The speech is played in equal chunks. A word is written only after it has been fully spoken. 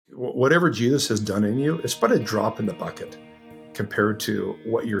whatever Jesus has done in you, it's but a drop in the bucket compared to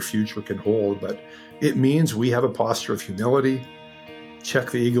what your future can hold. But it means we have a posture of humility,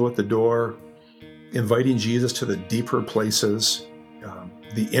 check the ego at the door, inviting Jesus to the deeper places,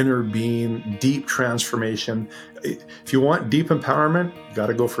 the inner being, deep transformation. If you want deep empowerment, you got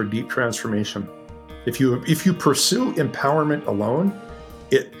to go for deep transformation. If you pursue empowerment alone,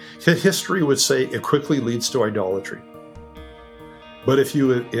 history would say it quickly leads to idolatry. But if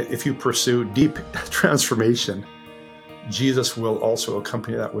you pursue deep transformation, Jesus will also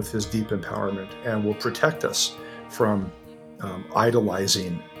accompany that with his deep empowerment and will protect us from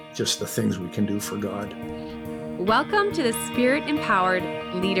idolizing just the things we can do for God. Welcome to the Spirit Empowered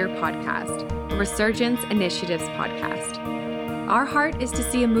Leader Podcast, a Resurgence Initiatives podcast. Our heart is to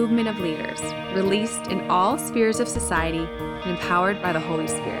see a movement of leaders released in all spheres of society and empowered by the Holy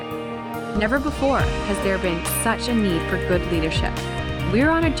Spirit. Never before has there been such a need for good leadership.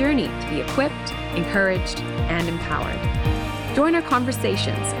 We're on a journey to be equipped, encouraged, and empowered. Join our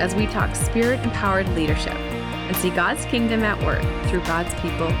conversations as we talk Spirit-empowered leadership and see God's kingdom at work through God's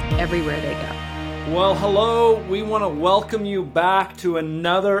people everywhere they go. Well, hello. We want to welcome you back to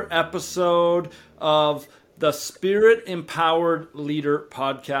another episode of the Spirit Empowered Leader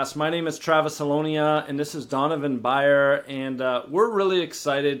Podcast. My name is Travis Halonia, and this is Donovan Byer, and we're really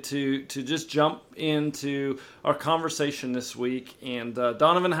excited to just jump into our conversation this week. And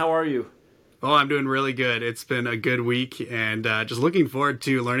Donovan, how are you? Oh, I'm doing really good. It's been a good week, and just looking forward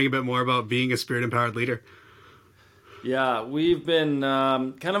to learning a bit more about being a Spirit-empowered leader. Yeah, we've been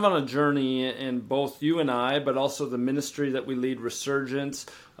kind of on a journey in both you and I, but also the ministry that we lead, Resurgence.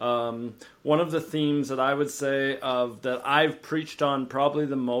 One of the themes that I would say that I've preached on probably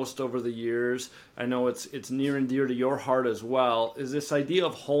the most over the years, I know it's near and dear to your heart as well, is this idea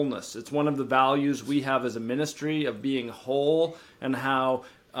of wholeness. It's one of the values we have as a ministry of being whole, and how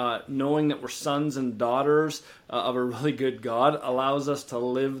knowing that we're sons and daughters of a really good God allows us to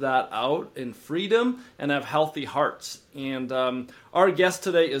live that out in freedom and have healthy hearts. And our guest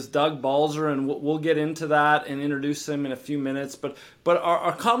today is Doug Balzer, and we'll get into that and introduce him in a few minutes. But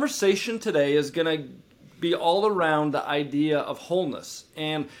our conversation today is going to be all around the idea of wholeness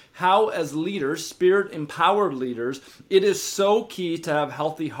and how, as leaders, Spirit-empowered leaders, it is so key to have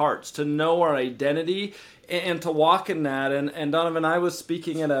healthy hearts, to know our identity and to walk in that. And Donovan, I was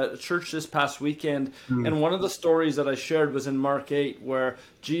speaking at a church this past weekend, and one of the stories that I shared was in Mark 8, where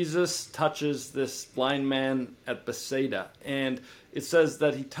Jesus touches this blind man at Bethsaida. And it says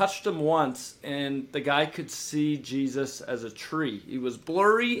that he touched him once, and the guy could see Jesus as a tree. He was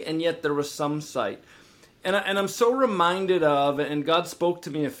blurry, and yet there was some sight. And I'm so reminded of, and God spoke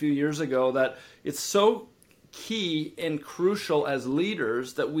to me a few years ago, that it's so key and crucial as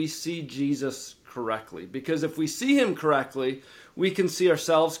leaders that we see Jesus correctly. Because if we see him correctly, we can see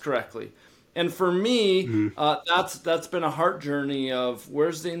ourselves correctly. And for me, that's been a heart journey of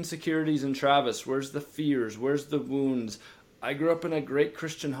where's the insecurities in Travis? Where's the fears? Where's the wounds? I grew up in a great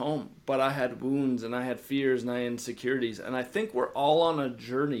Christian home, but I had wounds and I had fears and I had insecurities. And I think we're all on a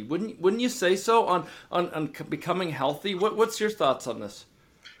journey. Wouldn't you say so on becoming healthy? What's your thoughts on this?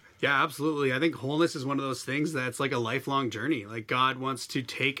 Yeah, absolutely. I think wholeness is one of those things that's like a lifelong journey. Like God wants to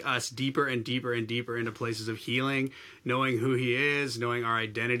take us deeper and deeper and deeper into places of healing, knowing who he is, knowing our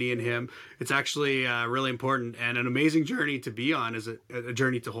identity in him. It's actually really important and an amazing journey to be on, is a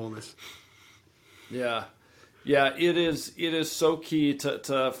journey to wholeness. Yeah. Yeah, it is so key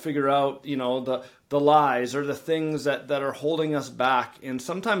to figure out, the lies or the things that are holding us back. And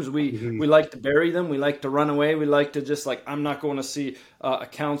sometimes we like to bury them. We like to run away. We like to just I'm not going to see a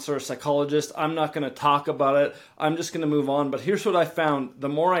counselor, a psychologist. I'm not going to talk about it. I'm just going to move on. But here's what I found. The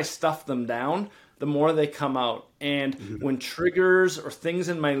more I stuff them down, the more they come out. And when triggers or things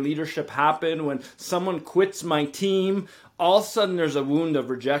in my leadership happen, when someone quits my team, all of a sudden there's a wound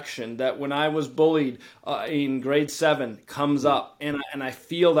of rejection that when I was bullied in grade 7 comes up, and I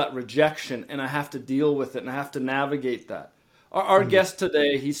feel that rejection, and I have to deal with it, and I have to navigate that. Our guest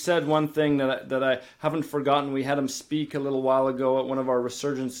today, he said one thing that I haven't forgotten. We had him speak a little while ago at one of our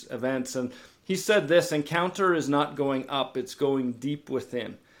Resurgence events, and he said this: encounter is not going up, it's going deep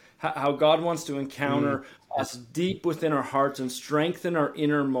within. How God wants to encounter us deep within our hearts and strengthen our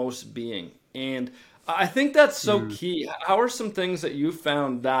innermost being. And I think that's so key. How are some things that you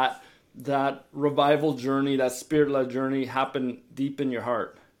found that revival journey, that Spirit-led journey happen deep in your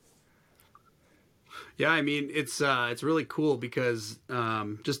heart? Yeah, I mean, it's really cool because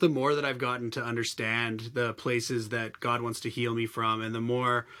just the more that I've gotten to understand the places that God wants to heal me from, and the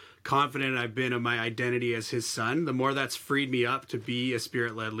more confident I've been of my identity as his son, the more that's freed me up to be a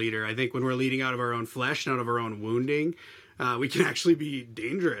Spirit-led leader. I think when we're leading out of our own flesh and out of our own wounding, we can actually be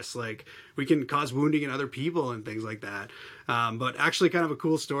dangerous. Like, we can cause wounding in other people and things like that. But actually, kind of a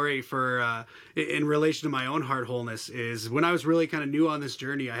cool story for in relation to my own heart wholeness is when I was really kind of new on this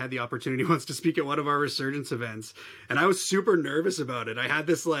journey, I had the opportunity once to speak at one of our Resurgence events, and I was super nervous about it. I had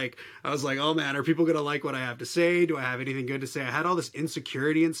this I was like, oh man, are people going to like what I have to say? Do I have anything good to say? I had all this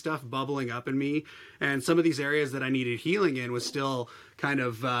insecurity and stuff bubbling up in me, and some of these areas that I needed healing in was still kind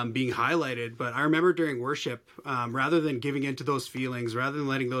of being highlighted. But I remember during worship, rather than giving into those feelings, rather than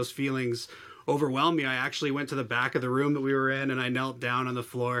letting those feelings overwhelm me, I actually went to the back of the room that we were in, and I knelt down on the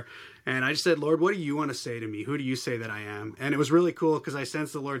floor, and I just said, Lord, what do you want to say to me? Who do you say that I am? And it was really cool because I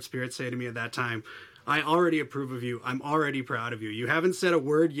sensed the Lord's Spirit say to me at that time, I already approve of you. I'm already proud of you. You haven't said a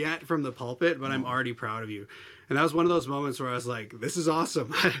word yet from the pulpit, but I'm already proud of you. And that was one of those moments where I was like, this is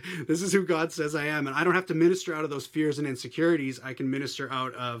awesome. This is who God says I am. And I don't have to minister out of those fears and insecurities. I can minister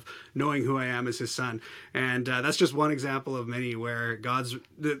out of knowing who I am as his son. And that's just one example of many where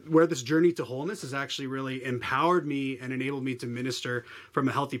where this journey to wholeness has actually really empowered me and enabled me to minister from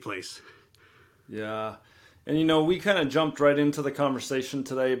a healthy place. Yeah. And, we kind of jumped right into the conversation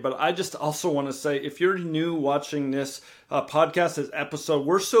today, but I just also want to say, if you're new watching this podcast, this episode,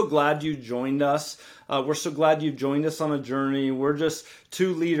 we're so glad you joined us. We're so glad you joined us on a journey. We're just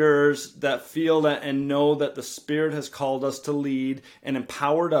two leaders that feel that and know that the Spirit has called us to lead and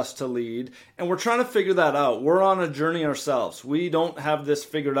empowered us to lead. And we're trying to figure that out. We're on a journey ourselves. We don't have this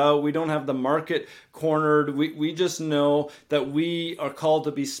figured out. We don't have the market cornered. We just know that we are called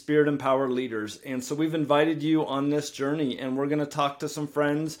to be Spirit-empowered leaders. And so we've invited you on this journey, and we're going to talk to some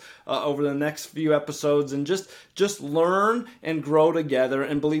friends over the next few episodes and just learn and grow together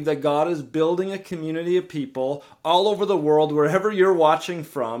and believe that God is building a community of people all over the world, wherever you're watching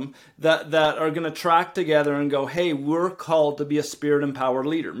from, that are going to track together and go, hey, we're called to be a Spirit-empowered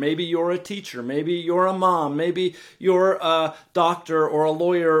leader. Maybe you're a teacher, maybe you're a mom, maybe you're a doctor or a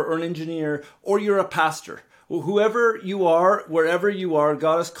lawyer or an engineer, or you're a pastor. Whoever you are, wherever you are,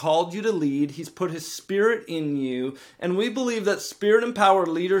 God has called you to lead. He's put his Spirit in you. And we believe that Spirit-empowered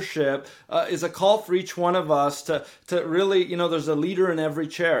leadership is a call for each one of us to really, there's a leader in every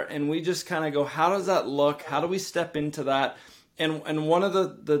chair. And we just kind of go, how does that look? How do we step into that? And one of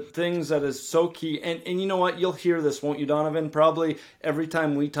the things that is so key, and you know what, you'll hear this, won't you, Donovan? Probably every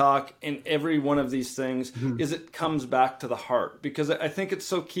time we talk in every one of these things, is it comes back to the heart. Because I think it's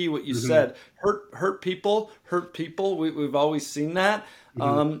so key what you said. Hurt people. We've always seen that.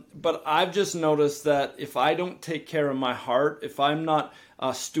 But I've just noticed that if I don't take care of my heart, if I'm not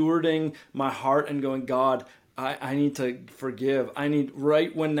stewarding my heart and going, God, I need to forgive. I need,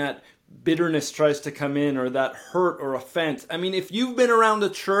 right when that bitterness tries to come in, or that hurt or offense. I mean, if you've been around the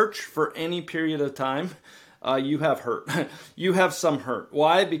church for any period of time, you have hurt. You have some hurt.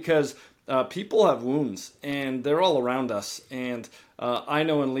 Why? Because people have wounds, and they're all around us. And I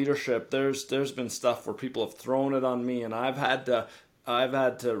know in leadership, there's been stuff where people have thrown it on me, and I've had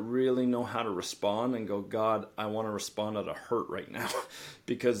to really know how to respond and go, God, I want to respond out of hurt right now,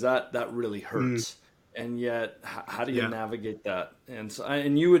 because that really hurts. And yet, how do you navigate that? And so,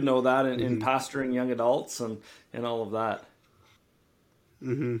 and you would know that in pastoring young adults and all of that.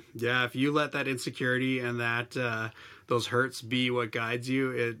 Yeah, if you let that insecurity and that those hurts be what guides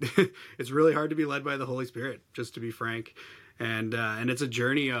you, it's really hard to be led by the Holy Spirit, just to be frank. And it's a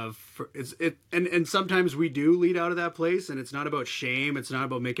journey of and sometimes we do lead out of that place, and it's not about shame, it's not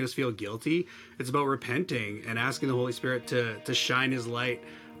about making us feel guilty, it's about repenting and asking the Holy Spirit to shine his light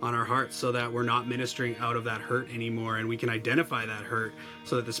on our hearts, so that we're not ministering out of that hurt anymore, and we can identify that hurt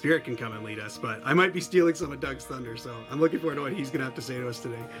so that the Spirit can come and lead us. But I might be stealing some of Doug's thunder, so I'm looking forward to what he's going to have to say to us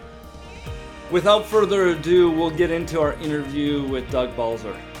today. Without further ado, we'll get into our interview with Doug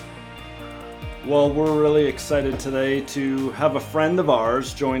Balzer. Well, we're really excited today to have a friend of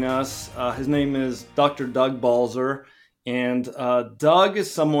ours join us. His name is Dr. Doug Balzer, and Doug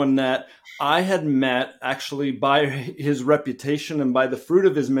is someone that I had met actually by his reputation and by the fruit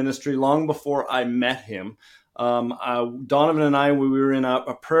of his ministry long before I met him. Donovan and I, we were in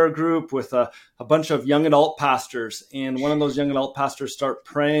a prayer group with a bunch of young adult pastors, and one of those young adult pastors start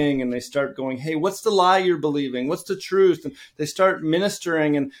praying, and they start going, hey, what's the lie you're believing? What's the truth? And they start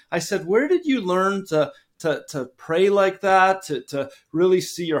ministering. And I said, where did you learn to pray like that, to really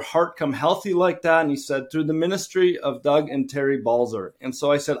see your heart come healthy like that? And he said, through the ministry of Doug and Terry Balzer. And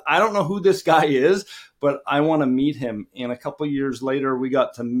so I said, I don't know who this guy is, but I want to meet him. And a couple years later, we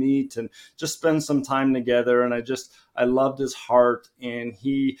got to meet and just spend some time together. And I loved his heart. And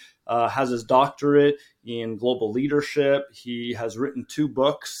he has his doctorate in global leadership. He has written 2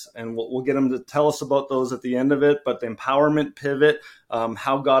 books, and we'll get him to tell us about those at the end of it. But the Empowerment Pivot,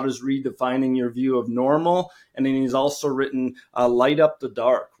 how God is redefining your view of normal. And then he's also written Light Up the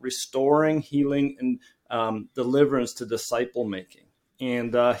Dark, restoring, healing, and deliverance to disciple making.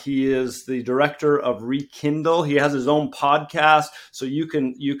 And he is the director of Rekindle. He has his own podcast, so you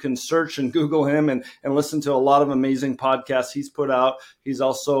can search and Google him and listen to a lot of amazing podcasts he's put out. He's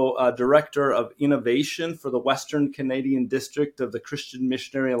also director of innovation for the Western Canadian District of the Christian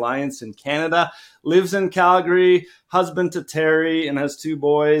Missionary Alliance in Canada. Lives in Calgary, husband to Terry, and has 2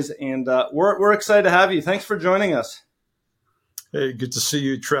 boys. And we're excited to have you. Thanks for joining us. Hey, good to see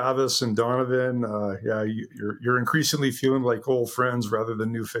you, Travis and Donovan. You're increasingly feeling like old friends rather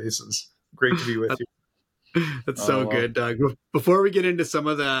than new faces. Great to be with you. That's so good, Doug. Before we get into some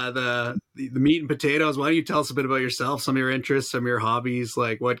of the meat and potatoes, why don't you tell us a bit about yourself, some of your interests, some of your hobbies,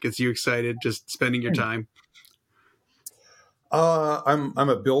 like what gets you excited just spending your time? I'm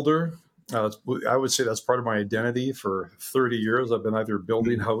a builder. I would say that's part of my identity. For 30 years, I've been either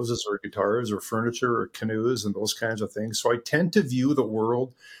building houses or guitars or furniture or canoes and those kinds of things. So I tend to view the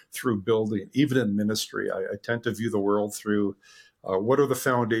world through building, even in ministry. I tend to view the world through what are the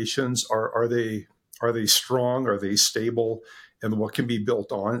foundations? Are they strong? Are they stable? And what can be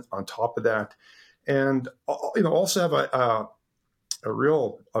built on top of that? And also have a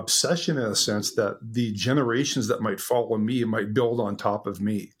real obsession in a sense that the generations that might follow me might build on top of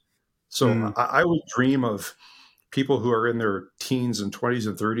me. So I would dream of people who are in their teens and 20s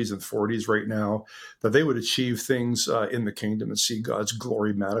and 30s and 40s right now, that they would achieve things in the kingdom and see God's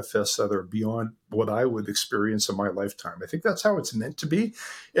glory manifest that are beyond what I would experience in my lifetime. I think that's how it's meant to be.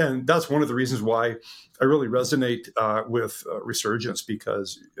 And that's one of the reasons why I really resonate with Resurgence,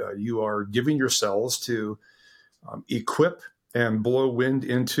 because you are giving yourselves to equip and blow wind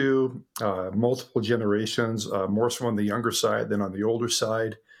into multiple generations, more so on the younger side than on the older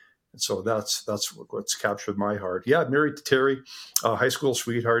side. And so that's what's captured my heart. Yeah, married to Terry, high school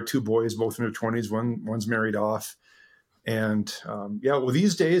sweetheart, 2 boys, both in their 20s. One's married off. And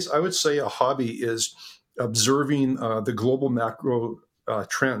these days, I would say a hobby is observing the global macro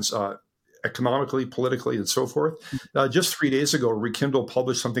trends, economically, politically, and so forth. Just 3 days ago, Rekindle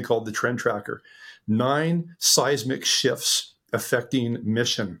published something called the Trend Tracker, 9 seismic shifts affecting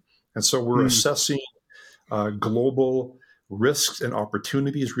mission. And so we're assessing global risks and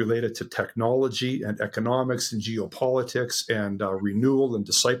opportunities related to technology and economics and geopolitics and renewal and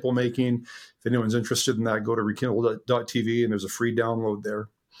disciple making. If anyone's interested in that, go to rekindle.tv and there's a free download there.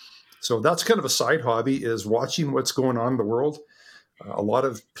 So that's kind of a side hobby, is watching what's going on in the world. A lot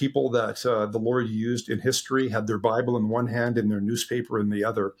of people that the Lord used in history had their Bible in one hand and their newspaper in the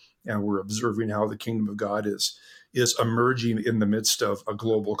other, and we're observing how the kingdom of God is emerging in the midst of a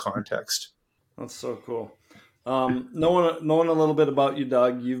global context. That's so cool. Knowing a little bit about you,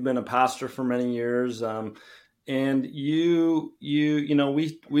 Doug, you've been a pastor for many years, and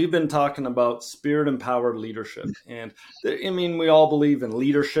we've been talking about spirit-empowered leadership, and we all believe in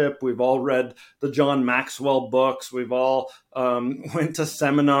leadership. We've all read the John Maxwell books. We've all went to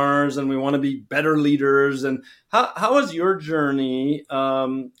seminars, and we want to be better leaders. And how is your journey?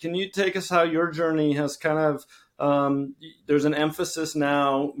 Can you take us how your journey has kind of there's an emphasis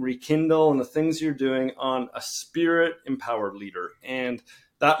now, Rekindle and the things you're doing, on a spirit-empowered leader, and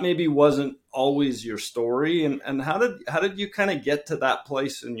that maybe wasn't always your story. And how did you kind of get to that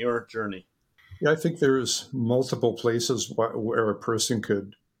place in your journey? Yeah, I think there's multiple places where a person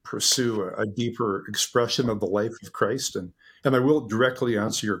could pursue a deeper expression of the life of Christ, and I will directly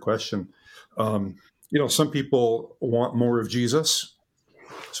answer your question. Some people want more of Jesus,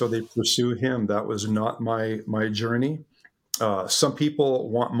 so they pursue him. That was not my journey. Some people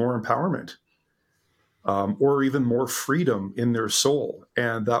want more empowerment, or even more freedom in their soul,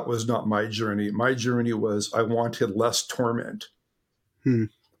 and that was not my journey. My journey was I wanted less torment. So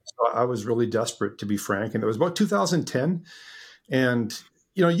I was really desperate, to be frank. And it was about 2010, and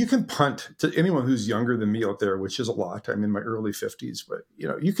you can punt to anyone who's younger than me out there, which is a lot. I'm in my early 50s, but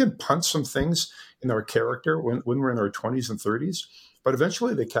you can punt some things in our character when we're in our 20s and 30s. But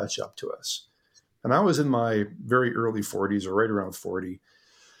eventually they catch up to us. And I was in my very early 40s, or right around 40.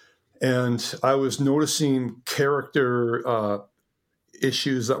 And I was noticing character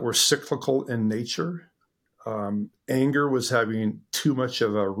issues that were cyclical in nature. Anger was having too much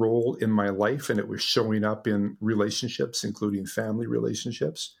of a role in my life, and it was showing up in relationships, including family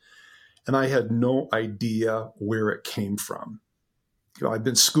relationships. And I had no idea where it came from. I've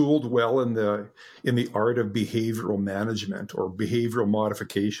been schooled well in the art of behavioral management or behavioral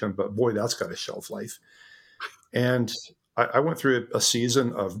modification, but boy, that's got a shelf life. And I went through a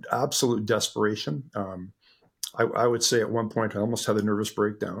season of absolute desperation. I would say at one point I almost had a nervous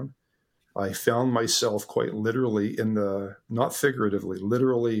breakdown. I found myself quite literally not figuratively,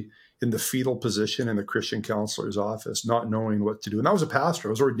 literally in the fetal position in the Christian counselor's office, not knowing what to do. And I was a pastor.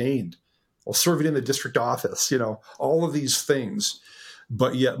 I was ordained. I was serving in the district office, all of these things.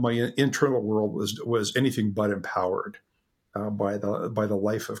 But yet my internal world was anything but empowered by the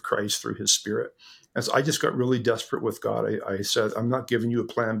life of Christ through his Spirit. And so I just got really desperate with God. I said, I'm not giving you a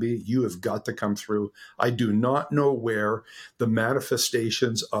plan B. You have got to come through. I do not know where the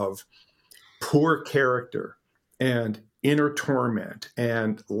manifestations of poor character and inner torment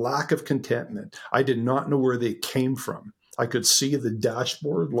and lack of contentment, I did not know where they came from. I could see the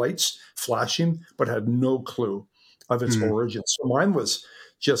dashboard lights flashing, but had no clue of its origin. So mine was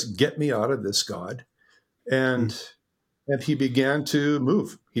just get me out of this, God. And he began to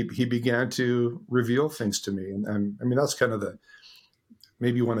move. He began to reveal things to me. And I mean, that's kind of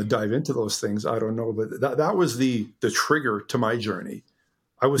maybe you want to dive into those things. I don't know, but that was the trigger to my journey.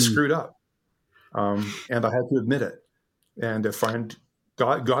 I was screwed up. And I had to admit it. And to find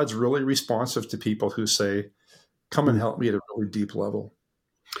God's really responsive to people who say, come and help me at a really deep level.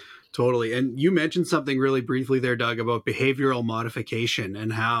 Totally. And you mentioned something really briefly there, Doug, about behavioral modification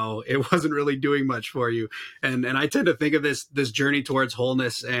and how it wasn't really doing much for you. And I tend to think of this journey towards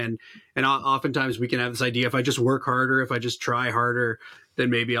wholeness. And oftentimes we can have this idea, if I just work harder, if I just try harder, then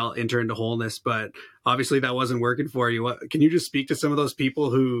maybe I'll enter into wholeness. But obviously that wasn't working for you. Can you just speak to some of those people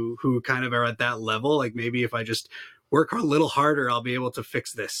who kind of are at that level? Like maybe if I just work a little harder, I'll be able to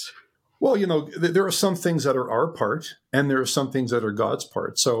fix this. Well, there are some things that are our part and there are some things that are God's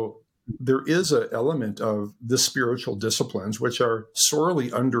part. So there is an element of the spiritual disciplines, which are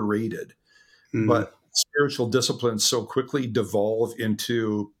sorely underrated, but spiritual disciplines so quickly devolve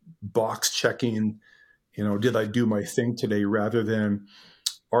into box checking, did I do my thing today, rather than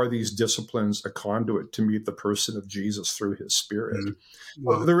are these disciplines a conduit to meet the person of Jesus through his Spirit?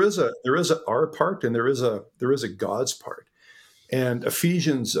 Wow. Well, there is a our part and there is a God's part. And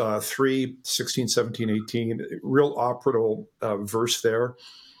Ephesians 3, 16, 17, 18, real operative verse there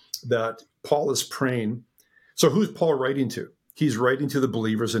that Paul is praying. So who's Paul writing to? He's writing to the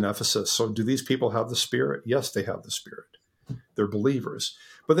believers in Ephesus. So do these people have the Spirit? Yes, they have the Spirit. They're believers.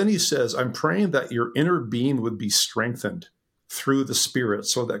 But then he says, I'm praying that your inner being would be strengthened through the Spirit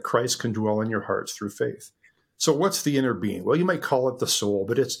so that Christ can dwell in your hearts through faith. So what's the inner being? Well, you might call it the soul,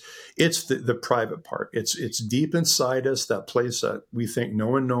 but it's the private part. It's deep inside us, that place that we think no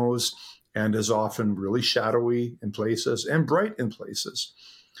one knows and is often really shadowy in places and bright in places.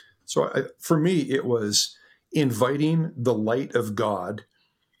 So for me, it was inviting the light of God,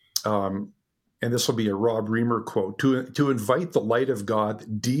 and this will be a Rob Reimer quote, to invite the light of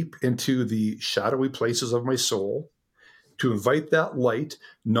God deep into the shadowy places of my soul, to invite that light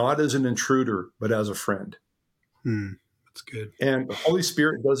not as an intruder, but as a friend. That's good. And the Holy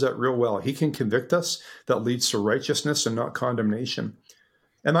Spirit does that real well. He can convict us. That leads to righteousness and not condemnation.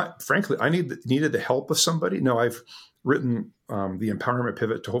 And frankly, I needed the help of somebody. Now, I've written the Empowerment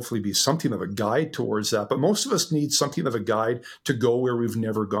Pivot to hopefully be something of a guide towards that. But most of us need something of a guide to go where we've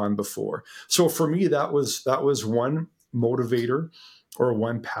never gone before. So for me, that was one motivator or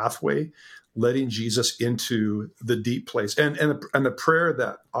one pathway, letting Jesus into the deep place. And the prayer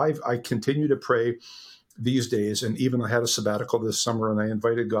that I continue to pray these days, and even I had a sabbatical this summer, and I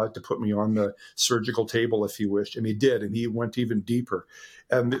invited God to put me on the surgical table if he wished, and he did, and he went even deeper.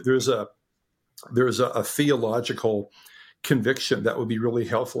 And there's a theological conviction that would be really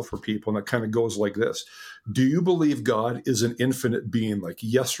helpful for people, and it kind of goes like this: do you believe God is an infinite being? Like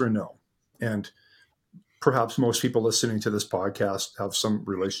yes or no? And perhaps most people listening to this podcast have some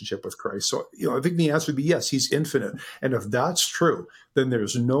relationship with Christ. So, I think the answer would be yes, he's infinite. And if that's true, then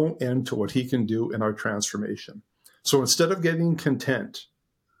there's no end to what he can do in our transformation. So instead of getting content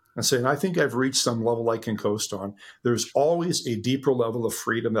and saying, I think I've reached some level I can coast on, there's always a deeper level of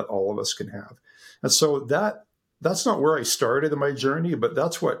freedom that all of us can have. And so that's not where I started in my journey, but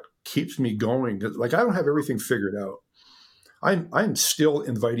that's what keeps me going. Like, I don't have everything figured out. I'm still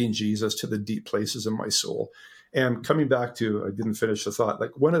inviting Jesus to the deep places in my soul. And coming back to, I didn't finish the thought,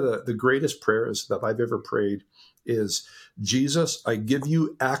 like one of the greatest prayers that I've ever prayed is, Jesus, I give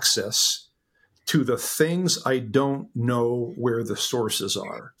you access to the things I don't know where the sources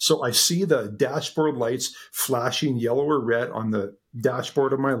are. So I see the dashboard lights flashing yellow or red on the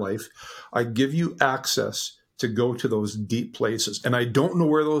dashboard of my life. I give you access to go to those deep places. And I don't know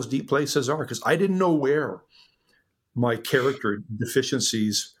where those deep places are because I didn't know where. my character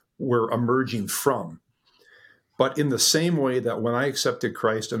deficiencies were emerging from. But in the same way that when I accepted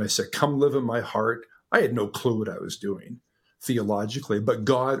Christ and I said, come live in my heart, I had no clue what I was doing theologically, but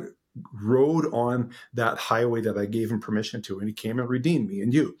God rode on that highway that I gave him permission to, and he came and redeemed me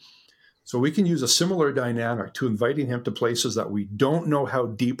and you. So we can use a similar dynamic to inviting him to places that we don't know how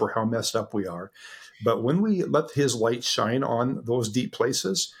deep or how messed up we are. But when we let his light shine on those deep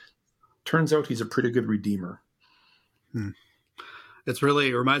places, turns out he's a pretty good redeemer. It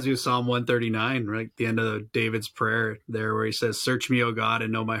reminds me of Psalm 139, right? The end of David's prayer there, where he says, search me, O God,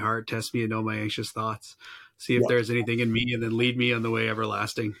 and know my heart. Test me and know my anxious thoughts. See if there's anything in me, and then lead me on the way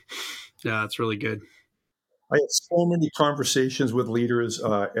everlasting. Yeah, it's really good. I have so many conversations with leaders,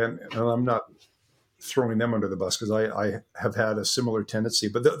 and I'm not throwing them under the bus because I have had a similar tendency,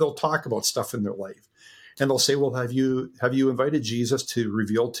 but they'll talk about stuff in their life. And they'll say, well, have you invited Jesus to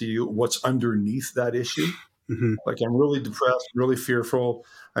reveal to you what's underneath that issue? Mm-hmm. Like, I'm really depressed, really fearful,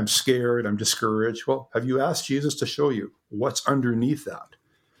 I'm scared, I'm discouraged. Well, have you asked Jesus to show you what's underneath that?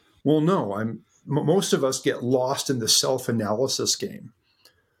 Well, no. Most of us get lost in the self-analysis game,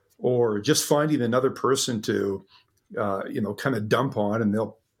 or just finding another person to, kind of dump on, and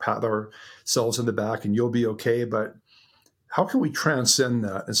they'll pat ourselves in the back and you'll be okay. But how can we transcend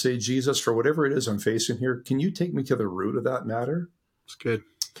that and say, Jesus, for whatever it is I'm facing here, can you take me to the root of that matter? It's good.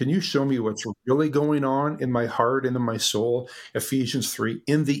 Can you show me what's really going on in my heart and in my soul? Ephesians 3,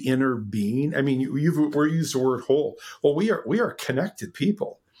 in the inner being. I mean, we use the word whole. Well, we are connected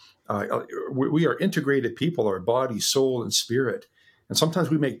people. We are integrated people, our body, soul, and spirit. And sometimes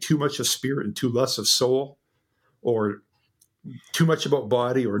we make too much of spirit and too less of soul, or too much about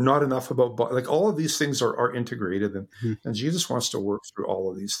body or not enough about body. Like, all of these things are integrated, and Jesus wants to work through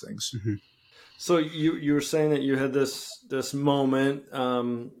all of these things. Mm-hmm. So you were saying that you had this moment,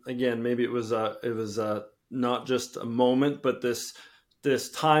 again, maybe it was not just a moment, but this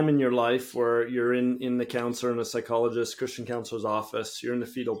time in your life where you're in the counselor and a psychologist, Christian counselor's office, you're in the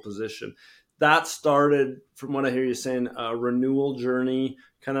fetal position. That started, from what I hear you saying, a renewal journey,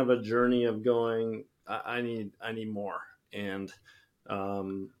 kind of a journey of going, I need more. And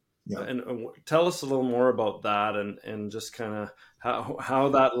and tell us a little more about that, and just kind of how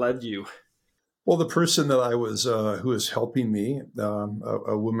that led you. Well, the person that I was, who was helping me,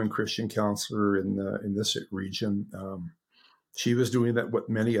 a woman Christian counselor in this region, she was doing that what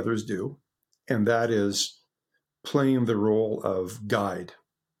many others do, and that is playing the role of guide,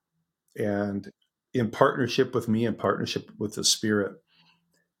 and in partnership with me, in partnership with the Spirit,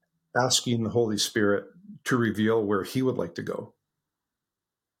 asking the Holy Spirit to reveal where He would like to go.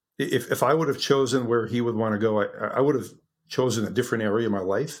 If I would have chosen where He would want to go, I would have chosen a different area of my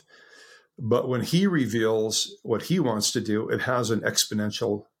life. But when He reveals what He wants to do, it has an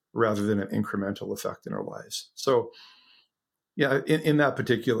exponential rather than an incremental effect in our lives. So, yeah, in that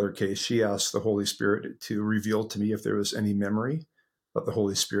particular case, she asked the Holy Spirit to reveal to me if there was any memory that the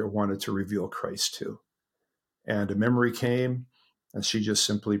Holy Spirit wanted to reveal Christ to. And a memory came, and she just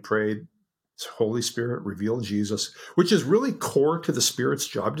simply prayed, Holy Spirit, reveal Jesus, which is really core to the Spirit's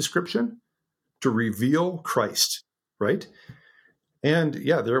job description, to reveal Christ, right? And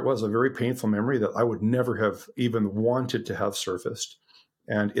yeah, there it was, a very painful memory that I would never have even wanted to have surfaced.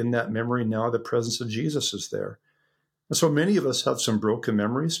 And in that memory now, the presence of Jesus is there. And so many of us have some broken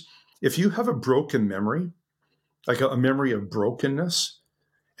memories. If you have a broken memory, like a memory of brokenness,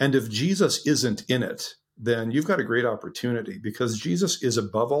 and if Jesus isn't in it, then you've got a great opportunity, because Jesus is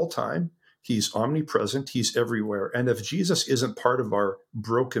above all time. He's omnipresent. He's everywhere. And if Jesus isn't part of our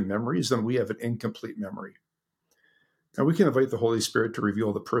broken memories, then we have an incomplete memory. And we can invite the Holy Spirit to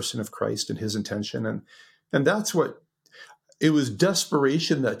reveal the person of Christ and His intention. And that's what, it was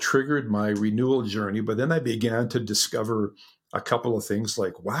desperation that triggered my renewal journey. But then I began to discover a couple of things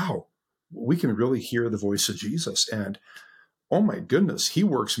like, wow, we can really hear the voice of Jesus. And oh my goodness, He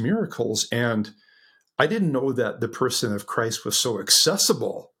works miracles. And I didn't know that the person of Christ was so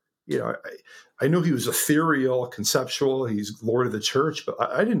accessible. You know, I knew He was ethereal, conceptual. He's Lord of the church, but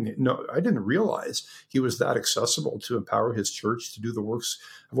I didn't realize He was that accessible to empower His church to do the works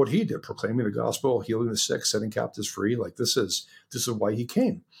of what He did, proclaiming the gospel, healing the sick, setting captives free. Like, this is why He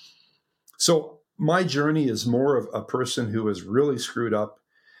came. So my journey is more of a person who is really screwed up,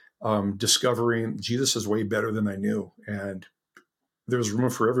 discovering Jesus is way better than I knew, and there's room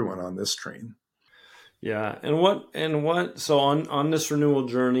for everyone on this train. Yeah. And what, so on this renewal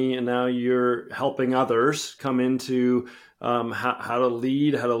journey, and now you're helping others come into how to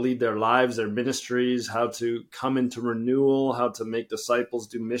lead their lives, their ministries, how to come into renewal, how to make disciples,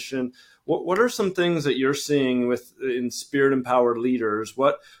 do mission. What are some things that you're seeing in spirit empowered leaders?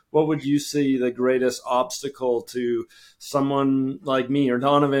 What would you see the greatest obstacle to someone like me or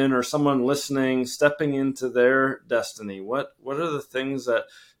Donovan or someone listening stepping into their destiny? What are the things that,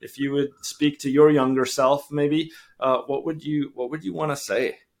 if you would speak to your younger self, maybe what would you want to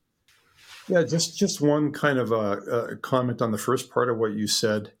say? Yeah, just one kind of a comment on the first part of what you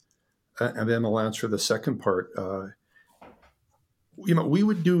said, and then I'll answer the second part. We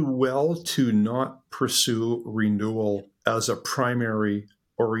would do well to not pursue renewal as a primary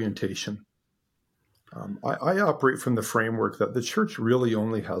orientation. I operate from the framework that the church really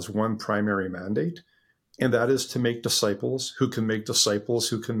only has one primary mandate, and that is to make disciples who can make disciples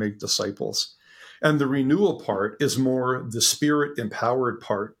who can make disciples. And the renewal part is more the spirit empowered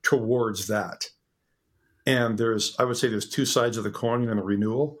part towards that. And I would say there's two sides of the coin in the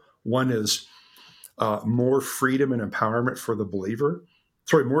renewal. One is more freedom and empowerment for the believer.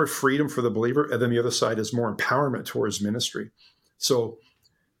 More freedom for the believer. And then the other side is more empowerment towards ministry. So,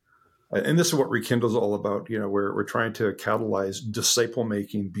 and this is what Rekindle is all about. We're trying to catalyze disciple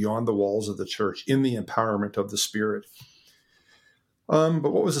making beyond the walls of the church in the empowerment of the Spirit.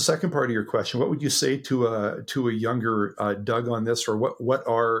 But what was the second part of your question? What would you say to a younger Doug on this, or what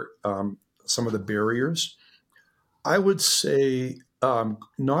are some of the barriers? I would say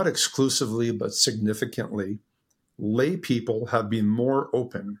not exclusively, but significantly, lay people have been more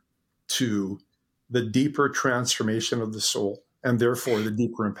open to the deeper transformation of the soul and therefore the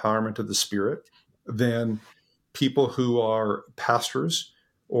deeper empowerment of the Spirit than people who are pastors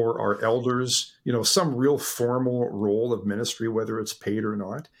or are elders, some real formal role of ministry, whether it's paid or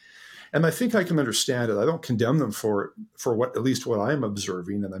not. And I think I can understand it. I don't condemn them for at least what I'm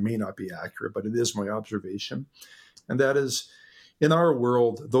observing, and I may not be accurate, but it is my observation. And that is, in our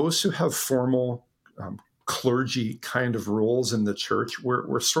world, those who have formal clergy kind of roles in the church,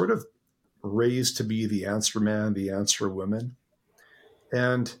 we're sort of raised to be the answer man, the answer woman.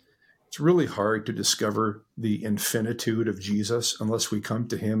 And it's really hard to discover the infinitude of Jesus unless we come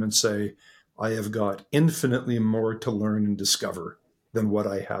to him and say, I have got infinitely more to learn and discover than what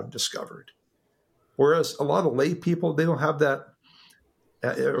I have discovered. Whereas a lot of lay people, they don't have that,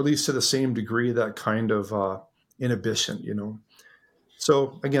 at least to the same degree, that kind of inhibition,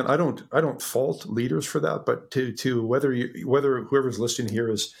 So again, I don't fault leaders for that, but to whether whoever's listening here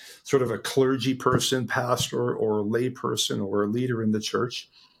is sort of a clergy person, pastor, or a lay person, or a leader in the church,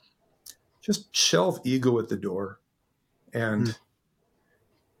 just shelve ego at the door, and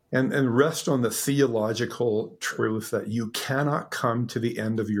rest on the theological truth that you cannot come to the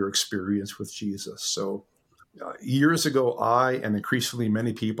end of your experience with Jesus. So years ago, I and increasingly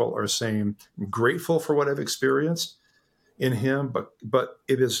many people are saying, I'm grateful for what I've experienced in him, but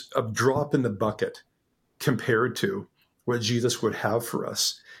it is a drop in the bucket compared to what Jesus would have for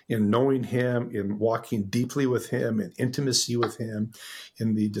us in knowing him, in walking deeply with him, in intimacy with him,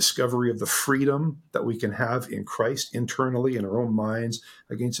 in the discovery of the freedom that we can have in Christ internally in our own minds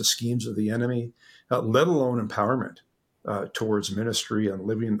against the schemes of the enemy, let alone empowerment towards ministry and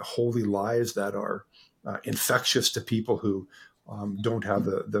living holy lives that are infectious to people who don't have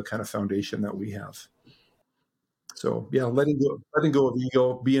the kind of foundation that we have. So yeah, letting go of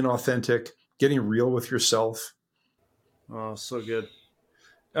ego, being authentic, getting real with yourself. Oh, so good.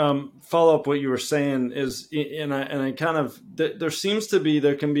 Follow up what you were saying is, and I kind of,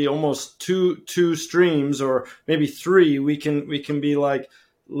 there can be almost two streams, or maybe three. We can be like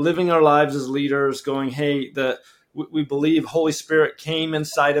living our lives as leaders, going, hey, we believe Holy Spirit came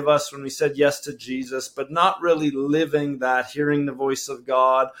inside of us when we said yes to Jesus, but not really living that, hearing the voice of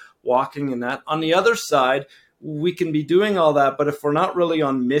God, walking in that. On the other side, we can be doing all that, but if we're not really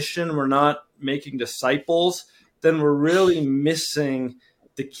on mission, we're not making disciples, then we're really missing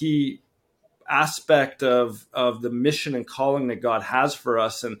the key aspect of the mission and calling that God has for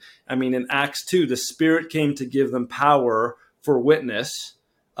us. And I mean, in Acts 2, the Spirit came to give them power for witness.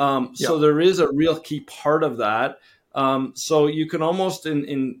 So there is a real key part of that. So you can almost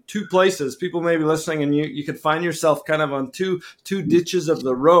in two places, people may be listening, and you could find yourself kind of on two ditches of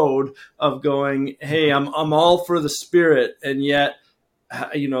the road of going, hey, I'm all for the Spirit, and yet,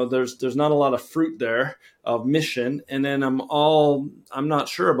 there's not a lot of fruit there of mission. And then I'm not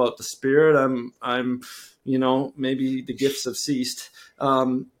sure about the Spirit. I'm maybe the gifts have ceased.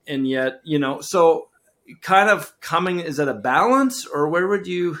 And yet, so kind of coming, is it a balance, or where would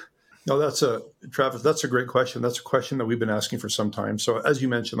you No, Travis, that's a great question. That's a question that we've been asking for some time. So as you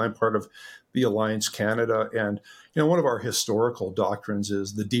mentioned, I'm part of the Alliance Canada, and one of our historical doctrines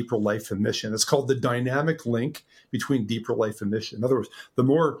is the deeper life and mission. It's called the dynamic link between deeper life and mission. In other words, the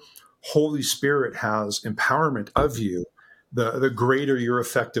more Holy Spirit has empowerment of you, the greater your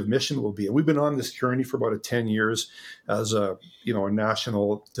effective mission will be. And we've been on this journey for about 10 years as a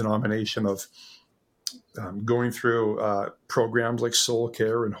national denomination of going through programs like Soul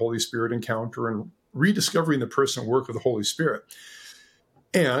Care and Holy Spirit Encounter and rediscovering the person and work of the Holy Spirit.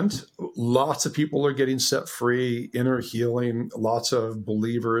 And lots of people are getting set free, inner healing. Lots of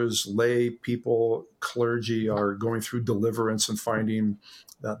believers, lay people, clergy are going through deliverance and finding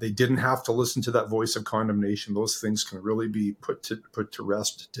that they didn't have to listen to that voice of condemnation. Those things can really be put to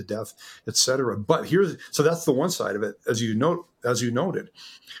rest, to death, etc. But so that's the one side of it, as you noted.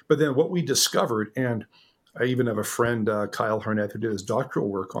 But then what we discovered, and I even have a friend, Kyle Harnett, who did his doctoral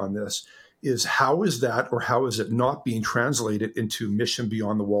work on this, is how is that, or how is it not being translated into mission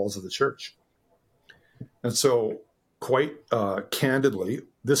beyond the walls of the church? And so quite candidly,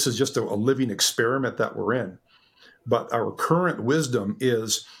 this is just a living experiment that we're in. But our current wisdom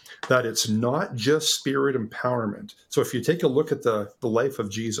is that it's not just spirit empowerment. So if you take a look at the life of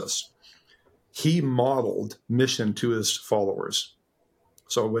Jesus, he modeled mission to his followers.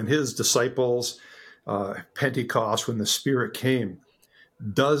 So when his disciples, Pentecost, when the Spirit came,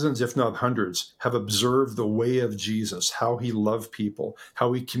 dozens, if not hundreds, have observed the way of Jesus, how he loved people,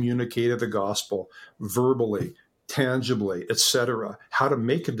 how he communicated the gospel verbally, tangibly, etc., how to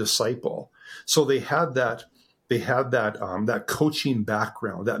make a disciple. So they had that coaching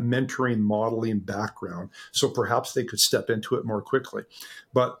background, that mentoring, modeling background. So perhaps they could step into it more quickly.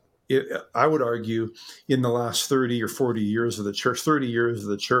 But I would argue in the last 30 or 40 years of the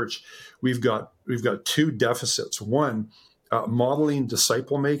church, we've got two deficits. One, modeling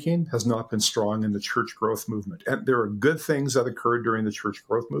disciple making has not been strong in the church growth movement. And there are good things that occurred during the church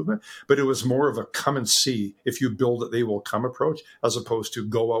growth movement, but it was more of a come and see. If you build it, they will come approach, as opposed to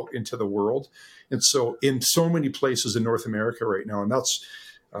go out into the world. And so in so many places in North America right now, and that's,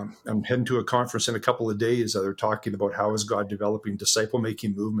 I'm heading to a conference in a couple of days that are talking about how is God developing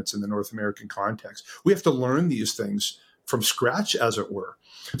disciple-making movements in the North American context. We have to learn these things from scratch, as it were.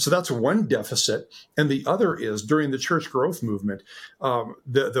 So that's one deficit. And the other is, during the church growth movement,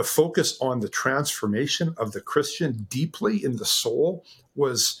 the focus on the transformation of the Christian deeply in the soul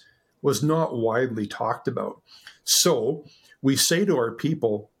was not widely talked about. So we say to our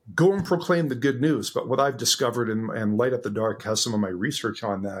people, go and proclaim the good news. But what I've discovered, and Light Up the Dark has some of my research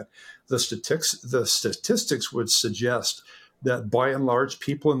on that, the statistics would suggest that by and large,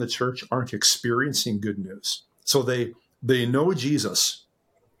 people in the church aren't experiencing good news. So they know Jesus.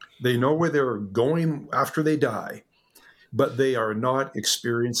 They know where they're going after they die, but they are not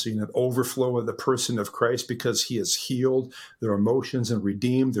experiencing an overflow of the person of Christ, because he has healed their emotions and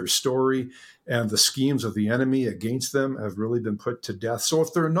redeemed their story, and the schemes of the enemy against them have really been put to death. So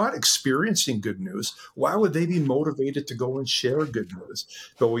if they're not experiencing good news, why would they be motivated to go and share good news?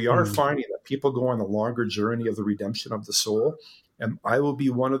 But we are finding that people go on a longer journey of the redemption of the soul. And I will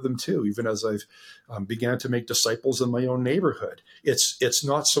be one of them too, even as I've began to make disciples in my own neighborhood. It's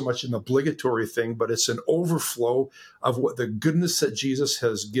not so much an obligatory thing, but it's an overflow of what the goodness that Jesus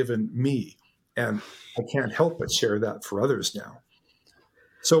has given me. And I can't help but share that for others now.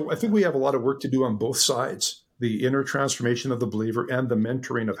 So I think we have a lot of work to do on both sides, the inner transformation of the believer and the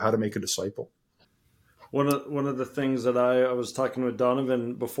mentoring of how to make a disciple. One of the things that I was talking with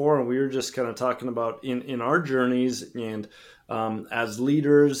Donovan before, and we were just kind of talking about in our journeys, and as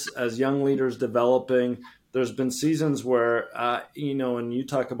leaders, as young leaders developing, there's been seasons where, and you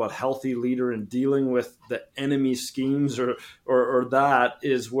talk about healthy leader and dealing with the enemy schemes or that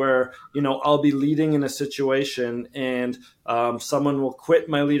is where, I'll be leading in a situation and someone will quit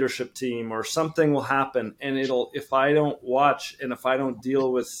my leadership team or something will happen. And if I don't watch and if I don't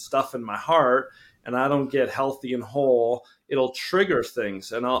deal with stuff in my heart and I don't get healthy and whole, it'll trigger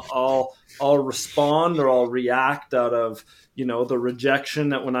things, and I'll respond or I'll react out of, the rejection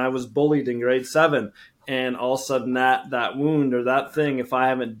that when I was bullied in grade 7. And all of a sudden that wound or that thing, if I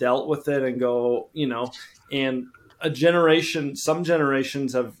haven't dealt with it and go, and some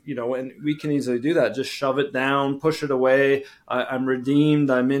generations have, and we can easily do that. Just shove it down, push it away. I'm redeemed.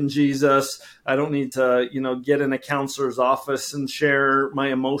 I'm in Jesus. I don't need to, get in a counselor's office and share my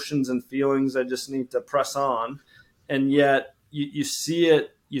emotions and feelings. I just need to press on. And yet you see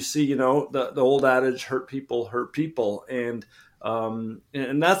it, the old adage, hurt people. And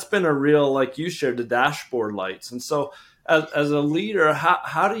that's been a real, like you shared, the dashboard lights. And so as a leader,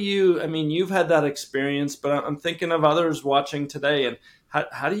 how do you, I mean, you've had that experience, but I'm thinking of others watching today, and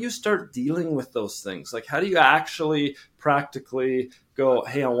how do you start dealing with those things? Like, how do you actually practically go,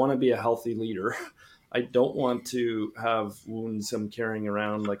 hey, I want to be a healthy leader. I don't want to have wounds I'm carrying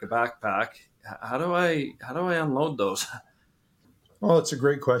around like a backpack. How do I unload those? Well, it's a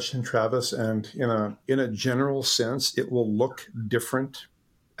great question, Travis. And in a general sense, it will look different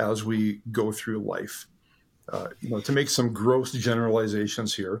as we go through life. To make some gross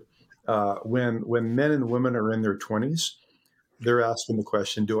generalizations here, when men and women are in their 20s, they're asking the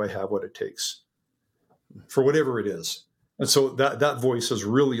question, "Do I have what it takes for whatever it is?" And so that voice is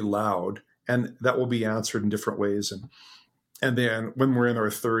really loud, and that will be answered in different ways. And then when we're in our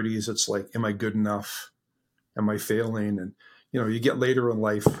 30s, it's like, "Am I good enough? Am I failing?" And you get later in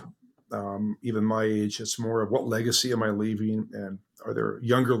life, even my age, it's more of what legacy am I leaving, and are there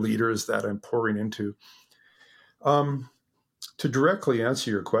younger leaders that I'm pouring into? To directly answer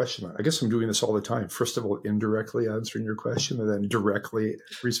your question, I guess I'm doing this all the time. First of all, indirectly answering your question, and then directly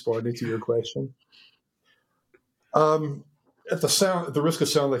responding to your question. At the risk of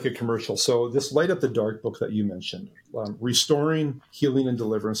sounding like a commercial, so this Light Up the Dark book that you mentioned, Restoring Healing and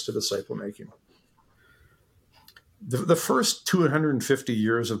Deliverance to Disciple Making. The first 250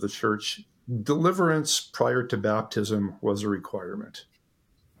 years of the church, deliverance prior to baptism was a requirement.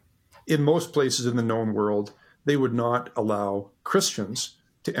 In most places in the known world, they would not allow Christians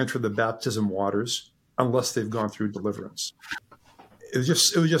to enter the baptism waters unless they've gone through deliverance. It was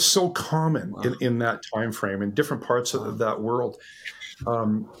just so common in that time frame in different parts of that world.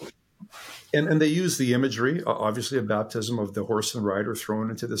 And they use the imagery, obviously, of baptism of the horse and rider thrown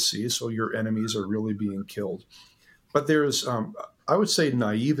into the sea, so your enemies are really being killed. But there's, I would say,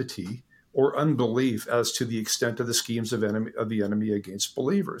 naivety or unbelief as to the extent of the schemes of the enemy against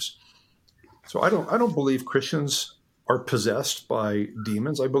believers. So I don't believe Christians are possessed by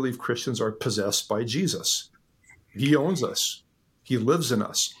demons. I believe Christians are possessed by Jesus. He owns us. He lives in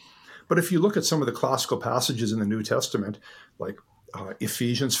us. But if you look at some of the classical passages in the New Testament, like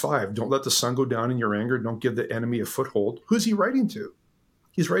Ephesians 5, don't let the sun go down in your anger. Don't give the enemy a foothold. Who's he writing to?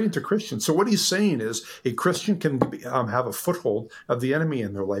 He's writing to Christians. So what he's saying is a Christian can have a foothold of the enemy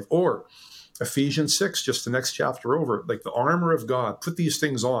in their life. Or Ephesians 6, just the next chapter over, like the armor of God, put these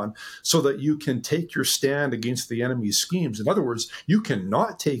things on so that you can take your stand against the enemy's schemes. In other words, you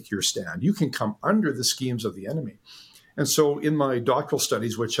cannot take your stand. You can come under the schemes of the enemy. And so in my doctoral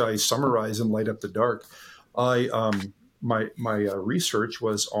studies, which I summarize in Light Up the Dark, my research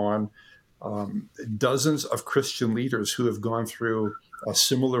was on dozens of Christian leaders who have gone through a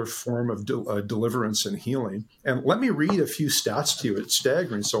similar form of deliverance and healing. And let me read a few stats to you. It's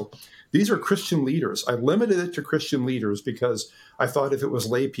staggering. So these are Christian leaders. I limited it to Christian leaders because I thought if it was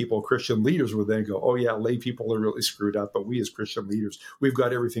lay people, Christian leaders would then go, "Oh yeah, lay people are really screwed up, but we as Christian leaders, we've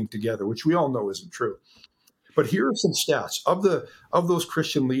got everything together," which we all know isn't true. But here are some stats of those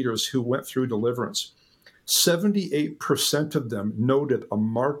Christian leaders who went through deliverance. 78% of them noted a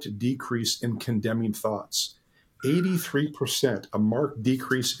marked decrease in condemning thoughts. 83%, a marked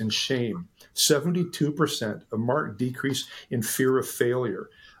decrease in shame. 72%, a marked decrease in fear of failure.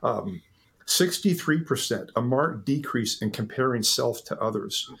 63%, a marked decrease in comparing self to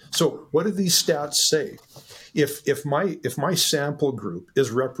others. So what do these stats say? If my sample group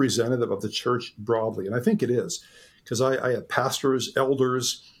is representative of the church broadly, and I think it is, because I have pastors,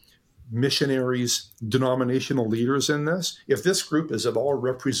 elders, missionaries, denominational leaders in this, if this group is at all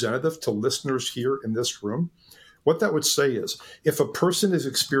representative to listeners here in this room, what that would say is if a person is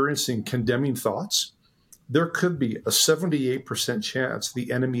experiencing condemning thoughts, there could be a 78% chance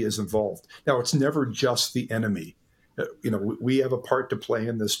the enemy is involved. Now, it's never just the enemy. We have a part to play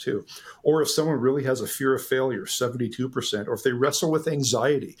in this too. Or if someone really has a fear of failure, 72%, or if they wrestle with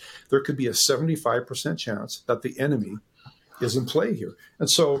anxiety, there could be a 75% chance that the enemy is in play here. And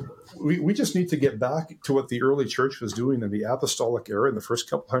so we just need to get back to what the early church was doing in the apostolic era in the first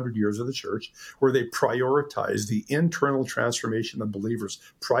couple hundred years of the church, where they prioritized the internal transformation of believers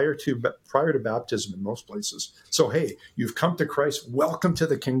prior to baptism in most places. So, hey, you've come to Christ. Welcome to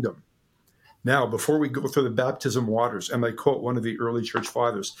the kingdom. Now, before we go through the baptism waters, and I quote one of the early church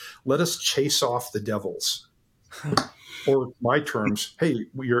fathers, let us chase off the devils. Or my terms, hey,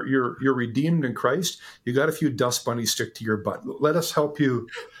 you're redeemed in Christ. You got a few dust bunnies stick to your butt. Let us help you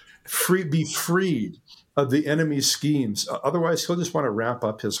be freed of the enemy's schemes. Otherwise, he'll just want to ramp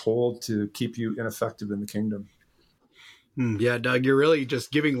up his hold to keep you ineffective in the kingdom. Yeah, Doug, you're really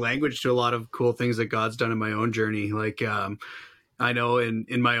just giving language to a lot of cool things that God's done in my own journey. Like, I know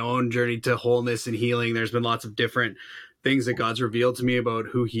in my own journey to wholeness and healing, there's been lots of different things that God's revealed to me about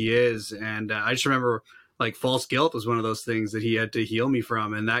who he is. And I just remember like false guilt was one of those things that he had to heal me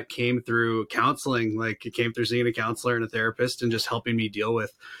from. And that came through counseling. Like it came through seeing a counselor and a therapist and just helping me deal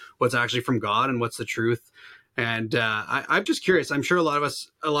with what's actually from God and what's the truth. And I'm just curious. I'm sure a lot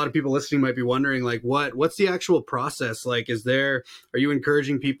of people listening might be wondering, like, what's the actual process? Like, are you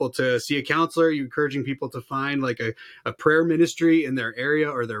encouraging people to see a counselor? Are you encouraging people to find like a prayer ministry in their area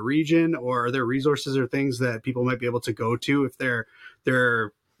or their region? Or are there resources or things that people might be able to go to if they're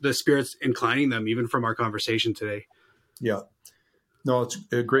the Spirit's inclining them, even from our conversation today? Yeah, no, it's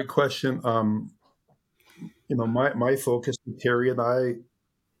a great question. My focus, Terry and I,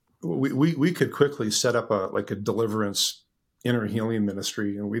 we could quickly set up a deliverance inner healing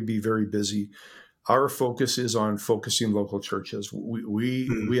ministry, and we'd be very busy. Our focus is on focusing local churches. We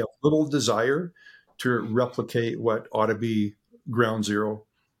have little desire to replicate what ought to be ground zero,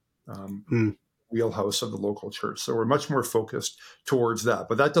 wheelhouse of the local church. So we're much more focused towards that.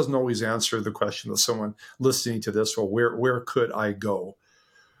 But that doesn't always answer the question of someone listening to this. Well, where could I go?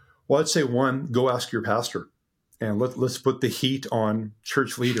 Well, I'd say one, go ask your pastor. And let's put the heat on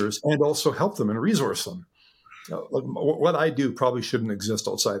church leaders and also help them and resource them. What I do probably shouldn't exist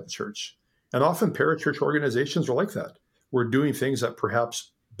outside the church. And often parachurch organizations are like that. We're doing things that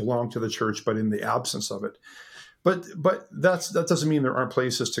perhaps belong to the church, but in the absence of it. But that doesn't mean there aren't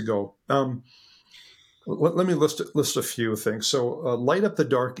places to go. Let me list a few things. So Light Up the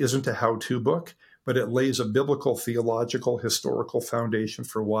Dark isn't a how-to book, but it lays a biblical, theological, historical foundation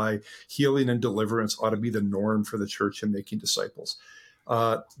for why healing and deliverance ought to be the norm for the church in making disciples.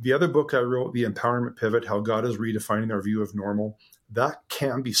 The other book I wrote, The Empowerment Pivot, How God is Redefining Our View of Normal, that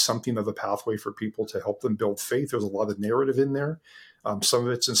can be something of a pathway for people to help them build faith. There's a lot of narrative in there. Some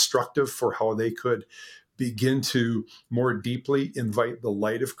of it's instructive for how they could begin to more deeply invite the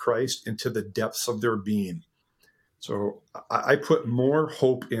light of Christ into the depths of their being. So I put more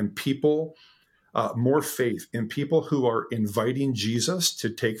hope in people, more faith in people who are inviting Jesus to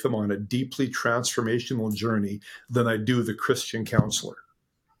take them on a deeply transformational journey than I do the Christian counselor.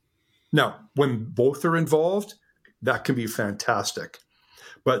 Now, when both are involved, that can be fantastic.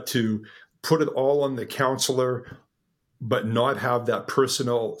 But to put it all on the counselor, but not have that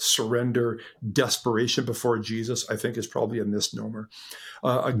personal surrender, desperation before Jesus, I think is probably a misnomer.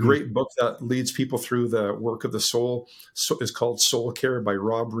 A great book that leads people through the work of the soul is called Soul Care by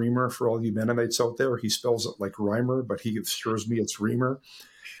Rob Reimer. For all you Mennonites out there, he spells it like Reimer, but he assures me it's Reimer.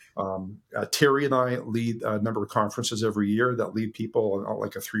 Terry and I lead a number of conferences every year that lead people on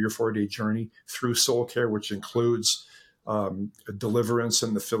like a 3 or 4 day journey through soul care, which includes deliverance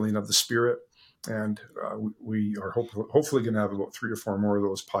and the filling of the Spirit. And we are hopefully going to have about 3 or 4 more of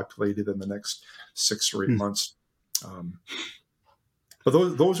those populated in the next 6 or 8 months. But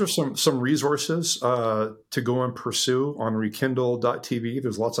those are some resources to go and pursue on rekindle.tv.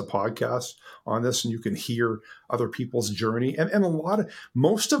 There's lots of podcasts on this, and you can hear other people's journey. And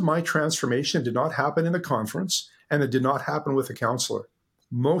most of my transformation did not happen in a conference, and it did not happen with a counselor.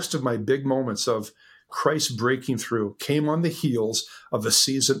 Most of my big moments of Christ breaking through came on the heels of a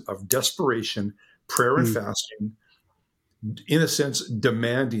season of desperation, prayer and fasting, in a sense,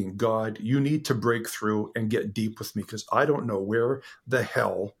 demanding, God, you need to break through and get deep with me because I don't know where the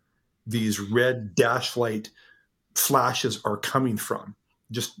hell these red dash light flashes are coming from.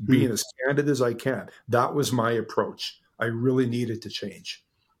 Just being as candid as I can. That was my approach. I really needed to change.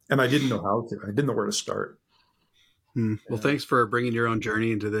 And I didn't know how to. I didn't know where to start. Well, thanks for bringing your own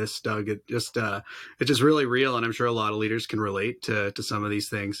journey into this, Doug. It's just really real, and I'm sure a lot of leaders can relate to some of these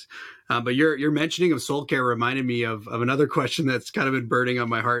things. But your mentioning of soul care reminded me of another question that's kind of been burning on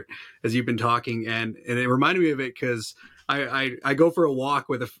my heart as you've been talking, and it reminded me of it because I go for a walk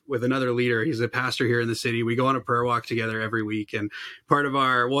with another leader. He's a pastor here in the city. We go on a prayer walk together every week, and part of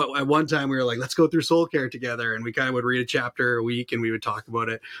at one time we were like, let's go through soul care together, and we kind of would read a chapter a week, and we would talk about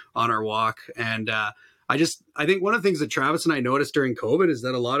it on our walk, and I think one of the things that Travis and I noticed during COVID is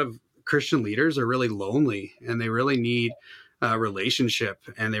that a lot of Christian leaders are really lonely, and they really need a relationship,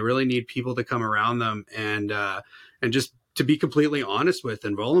 and they really need people to come around them and just to be completely honest with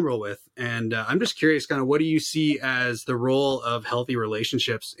and vulnerable with. And I'm just curious, kind of, what do you see as the role of healthy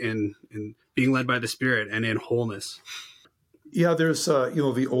relationships in being led by the Spirit and in wholeness? Yeah, there's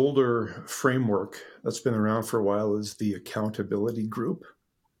the older framework that's been around for a while is the accountability group.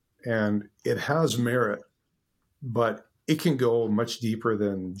 And it has merit, but it can go much deeper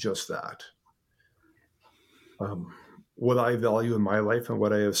than just that. What I value in my life and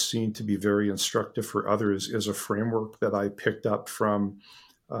what I have seen to be very instructive for others is a framework that I picked up from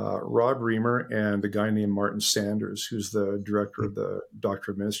Rob Reimer and a guy named Martin Sanders, who's the director of the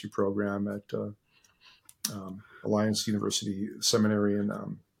Doctor of Ministry program at Alliance University Seminary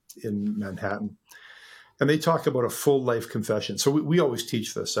in Manhattan. And they talk about a full life confession. So we always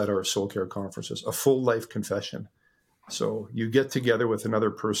teach this at our soul care conferences, a full life confession. So you get together with another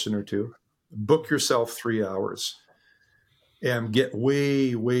person or two, book yourself 3 hours, and get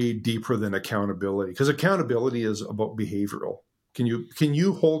way, way deeper than accountability. Because accountability is about behavioral. Can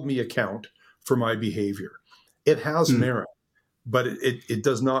you hold me account for my behavior? It has merit, but it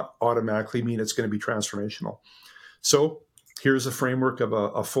does not automatically mean it's going to be transformational. So here's a framework of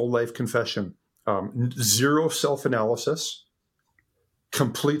a full life confession. Zero self-analysis,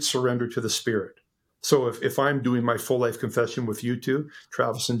 complete surrender to the Spirit. So if I'm doing my full life confession with you two,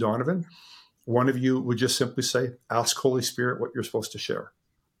 Travis and Donovan, one of you would just simply say, ask Holy Spirit what you're supposed to share.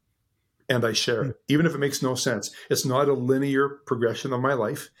 And I share it, even if it makes no sense. It's not a linear progression of my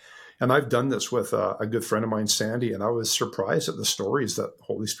life. And I've done this with a good friend of mine, Sandy, and I was surprised at the stories that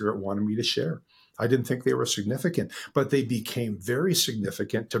Holy Spirit wanted me to share. I didn't think they were significant, but they became very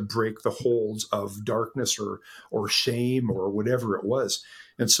significant to break the holds of darkness or shame or whatever it was.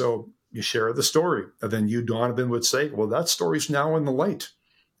 And so you share the story. And then you, Donovan, would say, well, that story's now in the light.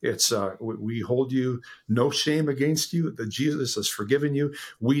 It's we hold you no shame against you, that Jesus has forgiven you.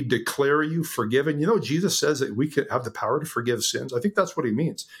 We declare you forgiven. You know, Jesus says that we can have the power to forgive sins. I think that's what he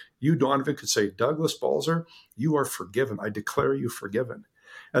means. You, Donovan, could say, Douglas Balzer, you are forgiven. I declare you forgiven.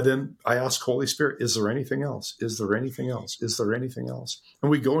 And then I ask Holy Spirit, is there anything else? Is there anything else? Is there anything else? And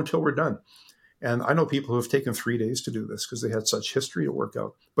we go until we're done. And I know people who have taken 3 days to do this because they had such history to work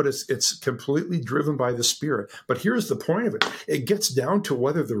out. But it's completely driven by the Spirit. But here's the point of it. It gets down to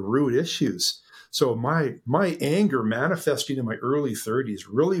whether the root issues. So my anger manifesting in my early 30s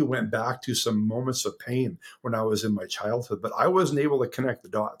really went back to some moments of pain when I was in my childhood. But I wasn't able to connect the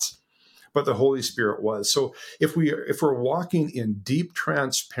dots. But the Holy Spirit was. So if we're walking in deep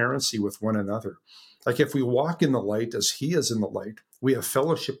transparency with one another, like if we walk in the light as he is in the light, we have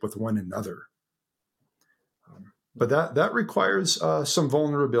fellowship with one another. But that requires some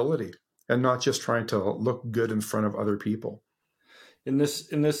vulnerability and not just trying to look good in front of other people. In this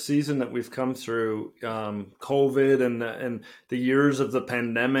season that we've come through, COVID and the years of the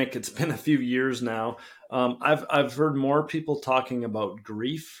pandemic, it's been a few years now. I've heard more people talking about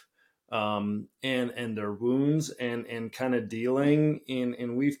grief and their wounds and kind of dealing in,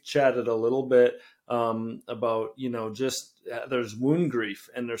 and we've chatted a little bit about, just there's wound grief,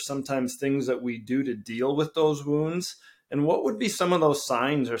 and there's sometimes things that we do to deal with those wounds. And what would be some of those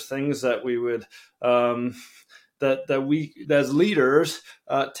signs or things that we would that we as leaders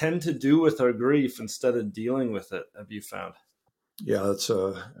tend to do with our grief instead of dealing with it? Have you found? Yeah, that's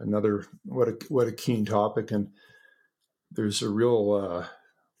another what a keen topic, and there's a real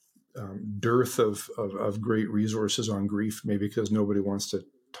dearth of great resources on grief, maybe because nobody wants to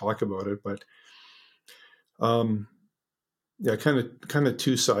talk about it. But yeah, kind of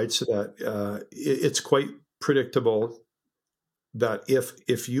two sides to that. It's quite predictable that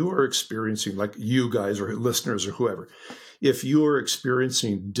if you are experiencing, like you guys or listeners or whoever, if you are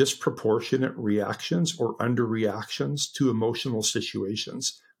experiencing disproportionate reactions or underreactions to emotional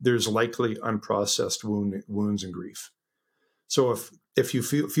situations, there's likely unprocessed wounds and grief. So if you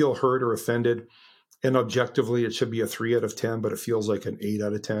feel hurt or offended, and objectively it should be a 3 out of 10, but it feels like an 8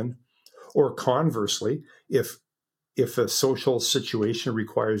 out of 10. Or conversely, if a social situation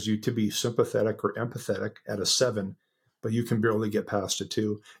requires you to be sympathetic or empathetic at a 7, but you can barely get past a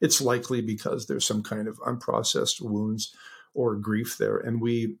 2, it's likely because there's some kind of unprocessed wounds or grief there. And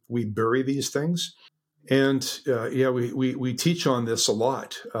we bury these things. And we teach on this a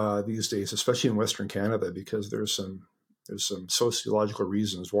lot these days, especially in Western Canada, because there's some sociological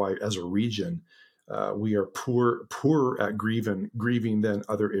reasons why, as a region, we are poorer at grieving than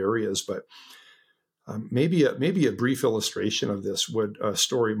other areas. But maybe a brief illustration of this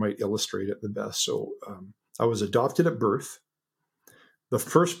story might illustrate it the best. So I was adopted at birth. The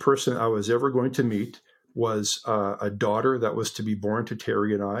first person I was ever going to meet was a daughter that was to be born to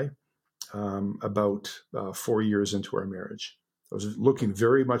Terry and I about 4 years into our marriage. I was looking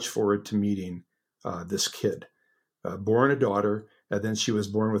very much forward to meeting this kid. Born a daughter, and then she was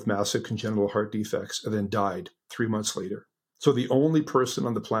born with massive congenital heart defects and then died 3 months later. So the only person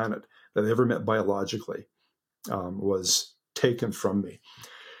on the planet that I ever met biologically was taken from me.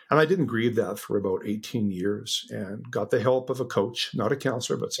 And I didn't grieve that for about 18 years and got the help of a coach, not a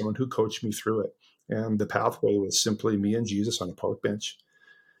counselor, but someone who coached me through it. And the pathway was simply me and Jesus on a park bench.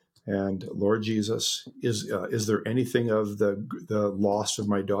 And Lord Jesus, is there anything of the loss of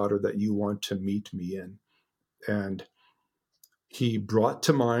my daughter that you want to meet me in? And he brought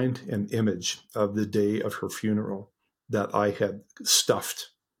to mind an image of the day of her funeral that I had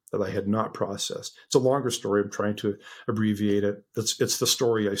stuffed that I had not processed. It's a longer story. I'm trying to abbreviate it. It's the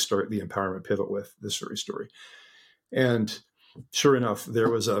story I start the empowerment pivot with, this very story. And sure enough, there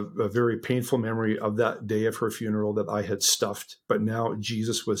was a very painful memory of that day of her funeral that I had stuffed, but now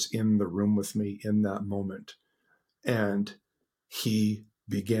Jesus was in the room with me in that moment. And he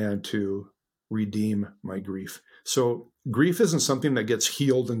began to redeem my grief. So grief isn't something that gets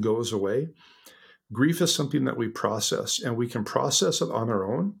healed and goes away. Grief is something that we process, and we can process it on our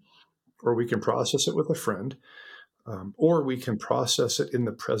own, or we can process it with a friend, or we can process it in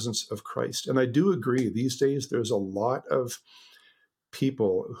the presence of Christ. And I do agree, these days there's a lot of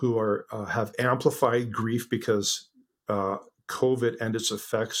people who are have amplified grief because COVID and its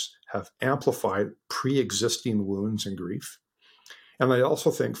effects have amplified pre-existing wounds and grief. And I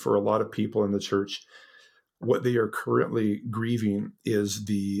also think for a lot of people in the church, what they are currently grieving is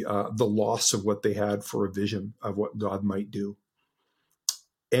the loss of what they had for a vision of what God might do.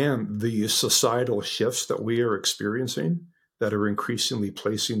 And the societal shifts that we are experiencing that are increasingly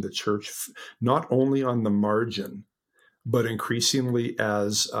placing the church not only on the margin, but increasingly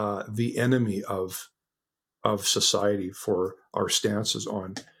as the enemy of society for our stances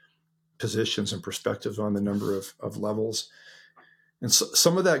on positions and perspectives on the number of levels. And so,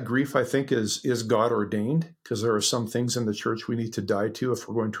 some of that grief, I think, is God ordained, because there are some things in the church we need to die to if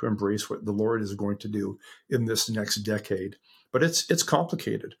we're going to embrace what the Lord is going to do in this next decade. But it's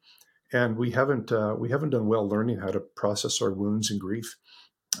complicated, and we haven't done well learning how to process our wounds and grief.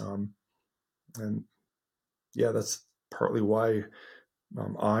 And yeah, that's partly why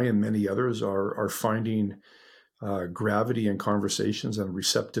I and many others are finding gravity in conversations and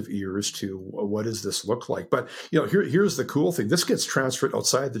receptive ears to what does this look like. But here's the cool thing: this gets transferred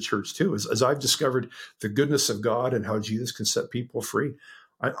outside the church too. As I've discovered the goodness of God and how Jesus can set people free,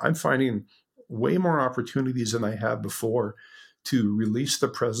 I'm finding way more opportunities than I have before to release the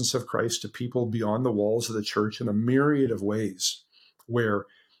presence of Christ to people beyond the walls of the church in a myriad of ways, where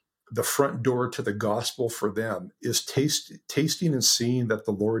the front door to the gospel for them is tasting and seeing that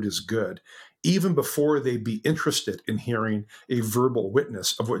the Lord is good, even before they be interested in hearing a verbal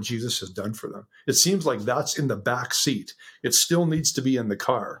witness of what Jesus has done for them. It seems like that's in the back seat. It still needs to be in the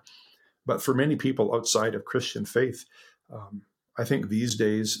car. But for many people outside of Christian faith, I think these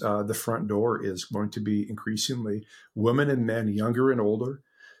days the front door is going to be increasingly women and men, younger and older,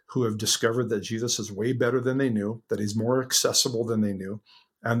 who have discovered that Jesus is way better than they knew, that he's more accessible than they knew,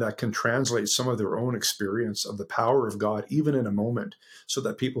 and that can translate some of their own experience of the power of God, even in a moment, so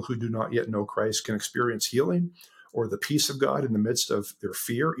that people who do not yet know Christ can experience healing or the peace of God in the midst of their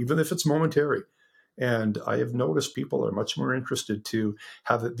fear, even if it's momentary. And I have noticed people are much more interested to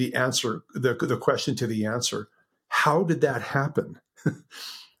have the answer, the question to the answer. How did that happen?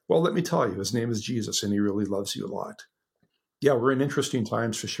 Well, let me tell you, his name is Jesus, and he really loves you a lot. Yeah, we're in interesting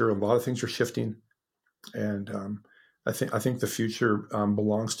times for sure. A lot of things are shifting. And I think the future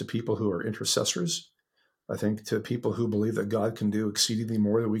belongs to people who are intercessors. I think to people who believe that God can do exceedingly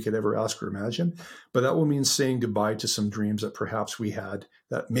more than we could ever ask or imagine. But that will mean saying goodbye to some dreams that perhaps we had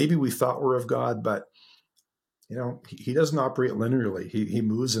that maybe we thought were of God, but he doesn't operate linearly. He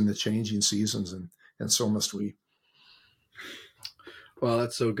moves in the changing seasons, and so must we. Well,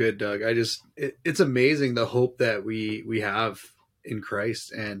 that's so good, Doug. It's amazing the hope that we have in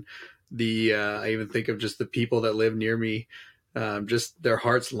Christ, and I even think of just the people that live near me, just their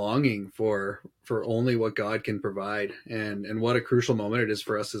hearts longing for only what God can provide, and what a crucial moment it is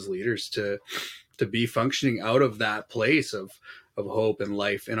for us as leaders to be functioning out of that place of hope and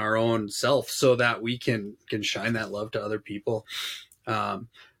life in our own self, so that we can shine that love to other people.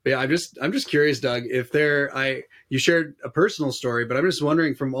 But yeah, I'm just curious, Doug, you shared a personal story, but I'm just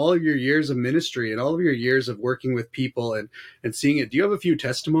wondering, from all of your years of ministry and all of your years of working with people and seeing it, do you have a few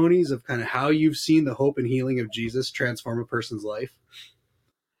testimonies of kind of how you've seen the hope and healing of Jesus transform a person's life?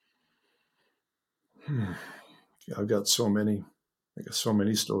 I've got so many. I got so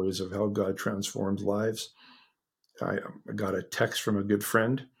many stories of how God transforms lives. I got a text from a good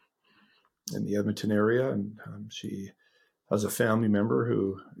friend in the Edmonton area, and she has a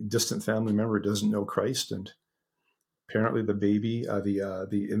distant family member, doesn't know Christ, and apparently the baby,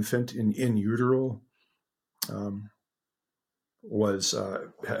 the infant in utero, had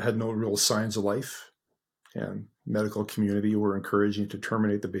no real signs of life, and medical community were encouraging to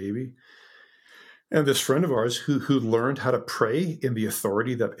terminate the baby. And this friend of ours who learned how to pray in the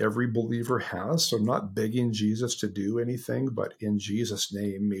authority that every believer has, so not begging Jesus to do anything, but in Jesus'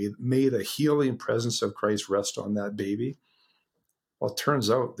 name, may the healing presence of Christ rest on that baby. Well, it turns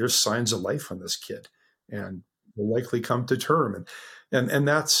out there's signs of life on this kid, and will likely come to term. And And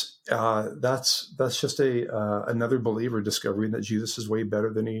that's just another believer discovering that Jesus is way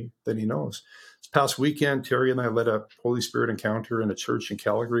better than he knows. This past weekend, Terry and I led a Holy Spirit encounter in a church in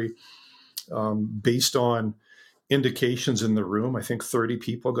Calgary, based on indications in the room. I think 30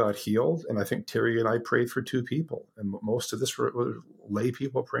 people got healed, and I think Terry and I prayed for 2 people, and most of this were lay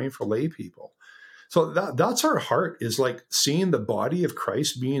people praying for lay people. So that's our heart, is like seeing the body of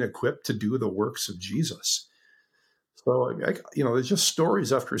Christ being equipped to do the works of Jesus. So, there's just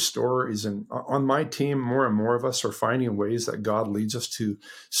stories after stories. And on my team, more and more of us are finding ways that God leads us to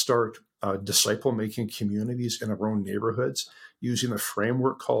start disciple-making communities in our own neighborhoods using a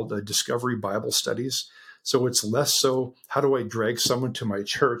framework called Discovery Bible Studies. So it's less so, how do I drag someone to my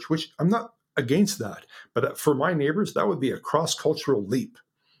church, which I'm not against that. But for my neighbors, that would be a cross-cultural leap.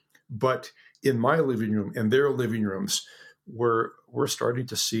 But in my living room and their living rooms, we're starting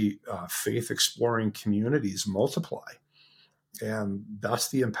to see faith exploring communities multiply. And that's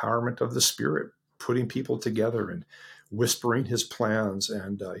the empowerment of the Spirit, putting people together and whispering his plans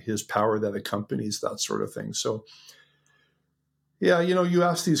and his power that accompanies that sort of thing. So, yeah, you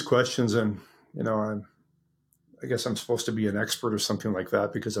ask these questions, and, I guess I'm supposed to be an expert or something like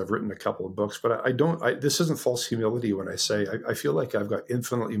that because I've written a couple of books, but this isn't false humility when I say I feel like I've got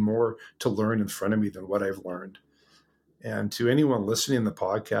infinitely more to learn in front of me than what I've learned. And to anyone listening to the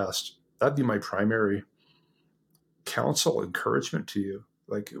podcast, that'd be my primary counsel, encouragement to you.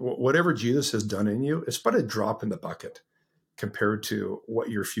 Like, whatever Jesus has done in you, it's but a drop in the bucket compared to what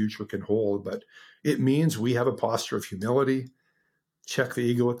your future can hold. But it means we have a posture of humility, check the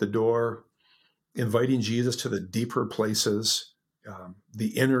ego at the door, inviting Jesus to the deeper places, the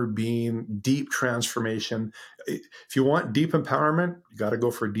inner being, deep transformation. If you want deep empowerment, you got to go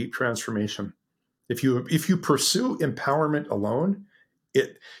for deep transformation. If you pursue empowerment alone,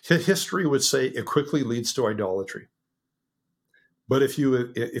 history would say it quickly leads to idolatry. But if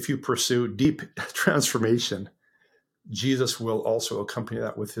you pursue deep transformation, Jesus will also accompany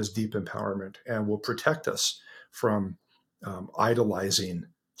that with his deep empowerment and will protect us from idolizing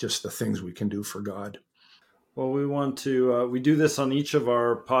just the things we can do for God. Well, we want to, we do this on each of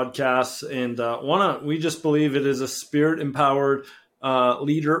our podcasts, and we just believe it is a Spirit empowered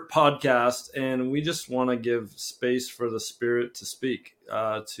leader podcast, and we just want to give space for the Spirit to speak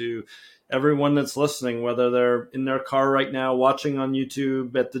to everyone that's listening, whether they're in their car right now, watching on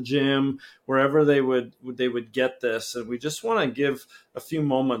YouTube, at the gym, wherever they would get this. And we just want to give a few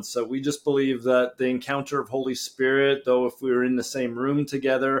moments. So we just believe that the encounter of Holy Spirit, though if we were in the same room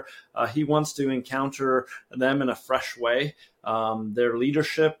together, he wants to encounter them in a fresh way. Their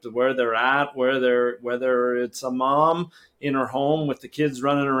leadership, where they're at, whether it's a mom in her home with the kids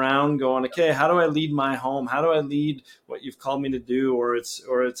running around going, okay, how do I lead my home? How do I lead what you've called me to do? Or it's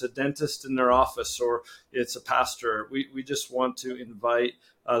a dentist in their office, or it's a pastor. We just want to invite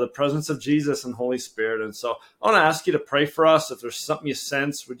the presence of Jesus and Holy Spirit. And so I want to ask you to pray for us. If there's something you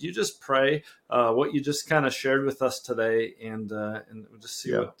sense, would you just pray what you just kind of shared with us today, and we'll just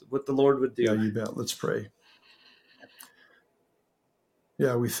see what the Lord would do. Yeah, you bet. Let's pray.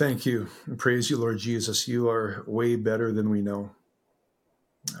 Yeah, we thank you and praise you, Lord Jesus. You are way better than we know.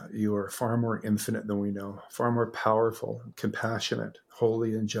 You are far more infinite than we know, far more powerful, compassionate,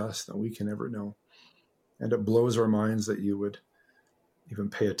 holy, and just than we can ever know. And it blows our minds that you would even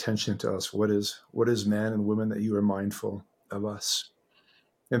pay attention to us. What is man and woman that you are mindful of us?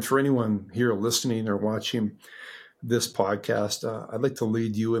 And for anyone here listening or watching this podcast, I'd like to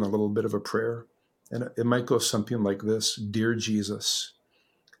lead you in a little bit of a prayer. And it might go something like this. Dear Jesus,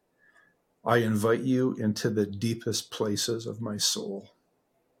 I invite you into the deepest places of my soul,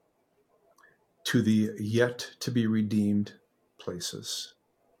 to the yet to be redeemed places,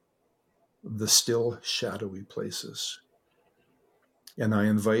 the still shadowy places. And I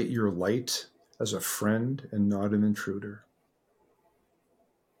invite your light as a friend and not an intruder.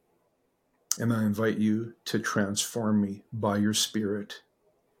 And I invite you to transform me by your Spirit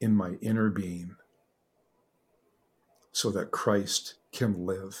in my inner being so that Christ can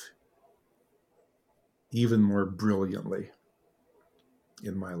live even more brilliantly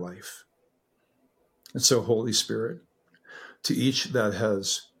in my life. And so, Holy Spirit, to each that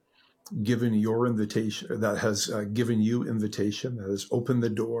has given your invitation, that has given you invitation, that has opened the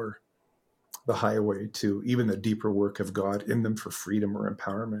door, the highway to even the deeper work of God in them for freedom or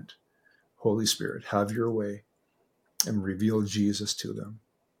empowerment, Holy Spirit, have your way and reveal Jesus to them.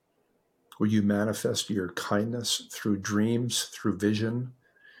 Will you manifest your kindness through dreams, through vision,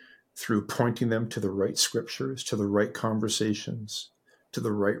 through pointing them to the right scriptures, to the right conversations, to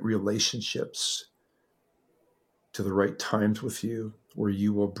the right relationships, to the right times with you where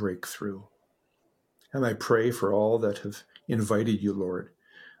you will break through. And I pray for all that have invited you, Lord,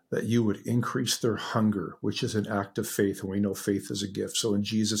 that you would increase their hunger, which is an act of faith, and we know faith is a gift. So in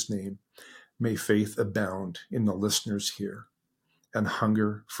Jesus' name, may faith abound in the listeners here, and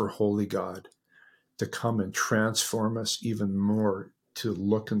hunger for holy God to come and transform us even more to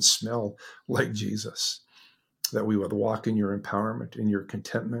look and smell like Jesus, that we would walk in your empowerment, in your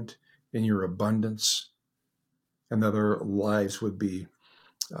contentment, in your abundance, and that our lives would be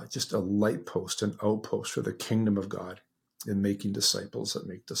just a light post, an outpost for the kingdom of God in making disciples that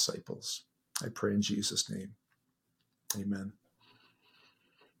make disciples. I pray in Jesus' name. Amen.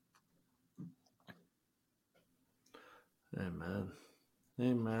 Amen.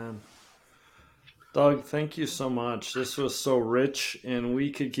 Amen. Doug, thank you so much. This was so rich, and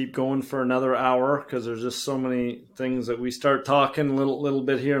we could keep going for another hour because there's just so many things that we start talking a little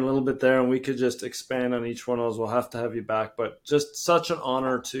bit here and a little bit there, and we could just expand on each one of those. We'll have to have you back, but just such an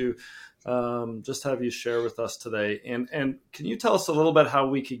honor to just have you share with us today. And can you tell us a little bit how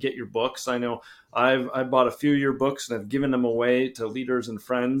we could get your books? I know I bought a few of your books and I've given them away to leaders and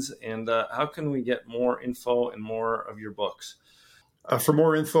friends. And how can we get more info and more of your books? For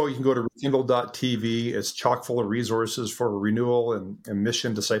more info, you can go to rekindle.tv. It's chock full of resources for renewal and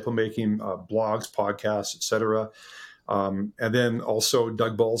mission, disciple making, blogs, podcasts, etc. And then also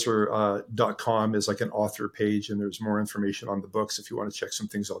dougbalzer.com is like an author page, and there's more information on the books if you want to check some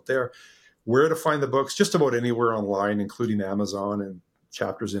things out there. Where to find the books? Just about anywhere online, including Amazon and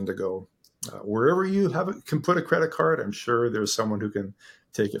Chapters Indigo. Wherever you can put a credit card, I'm sure there's someone who can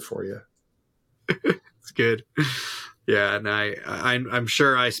take it for you. It's good. Yeah, and I'm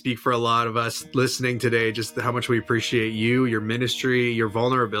sure I speak for a lot of us listening today, just how much we appreciate you, your ministry, your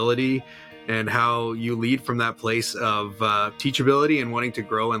vulnerability, and how you lead from that place of teachability and wanting to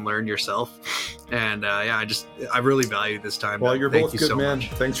grow and learn yourself. And I really value this time. Well, you're both good, so man.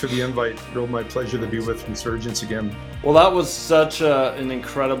 Much. Thanks for the invite. Real my pleasure to be with Resurgence again. Well, that was such an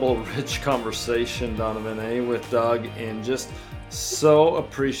incredible, rich conversation, Donovan, with Doug, and just so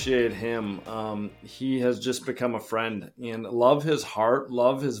appreciate him. He has just become a friend, and love his heart,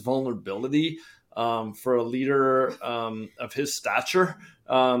 love his vulnerability for a leader of his stature.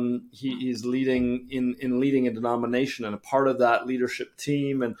 He's leading in leading a denomination and a part of that leadership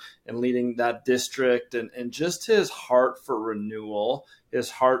team and leading that district, and just his heart for renewal,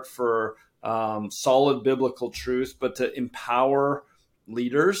 his heart for solid biblical truth, but to empower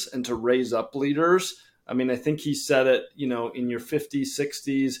leaders and to raise up leaders. I mean, I think he said it, in your 50s,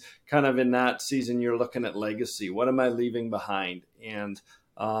 60s, kind of in that season, you're looking at legacy. What am I leaving behind? And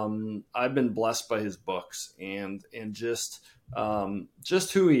I've been blessed by his books and just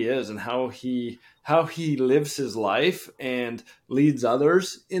who he is and how he lives his life and leads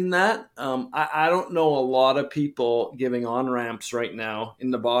others in that. I don't know a lot of people giving on-ramps right now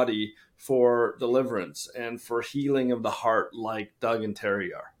in the body for deliverance and for healing of the heart like Doug and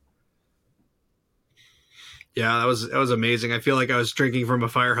Terry are. Yeah, that was amazing. I feel like I was drinking from a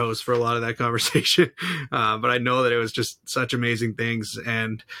fire hose for a lot of that conversation, but I know that it was just such amazing things.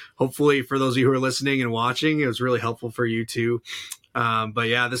 And hopefully, for those of you who are listening and watching, it was really helpful for you too. But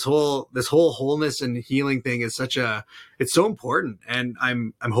yeah, this whole wholeness and healing thing is it's so important, and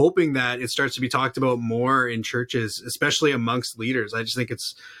I'm hoping that it starts to be talked about more in churches, especially amongst leaders. I just think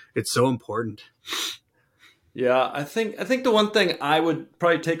it's so important. Yeah, I think the one thing I would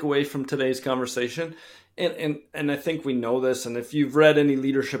probably take away from today's conversation. And I think we know this, and if you've read any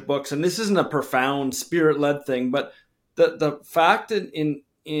leadership books, and this isn't a profound spirit-led thing, but the fact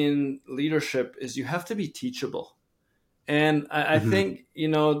in leadership is you have to be teachable. And I think,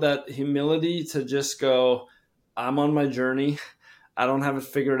 that humility to just go, I'm on my journey. I don't have it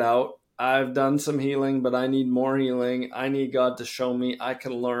figured out. I've done some healing, but I need more healing. I need God to show me I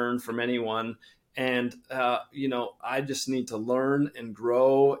can learn from anyone. And, I just need to learn and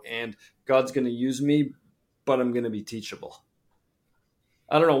grow, and God's going to use me, but I'm going to be teachable.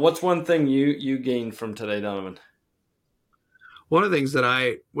 I don't know. What's one thing you gained from today, Donovan? One of the things that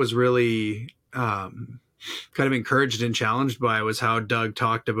I was really kind of encouraged and challenged by was how Doug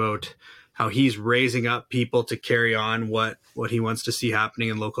talked about how he's raising up people to carry on what he wants to see happening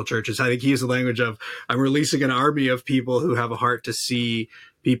in local churches. I think he used the language of, I'm releasing an army of people who have a heart to see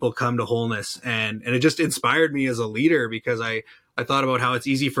people come to wholeness. And it just inspired me as a leader, because I thought about how it's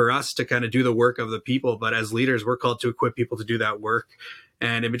easy for us to kind of do the work of the people, but as leaders, we're called to equip people to do that work.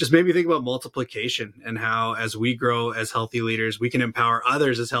 And it just made me think about multiplication and how, as we grow as healthy leaders, we can empower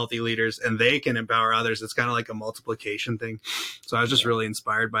others as healthy leaders, and they can empower others. It's kind of like a multiplication thing. So I was just really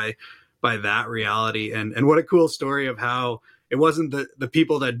inspired by that reality. And what a cool story of how it wasn't the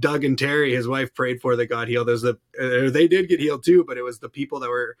people that Doug and Terry, his wife, prayed for that got healed. They did get healed too, but it was the people that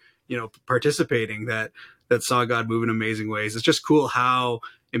were, participating that saw God move in amazing ways. It's just cool how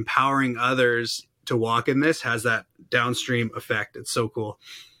empowering others to walk in this has that downstream effect. It's so cool.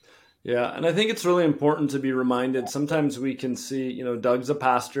 Yeah, and I think it's really important to be reminded. Sometimes we can see, Doug's a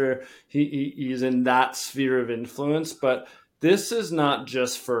pastor. He's in that sphere of influence, but this is not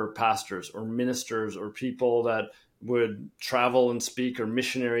just for pastors or ministers or people that would travel and speak or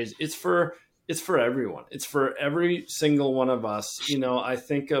missionaries. It's for everyone. It's for every single one of us. I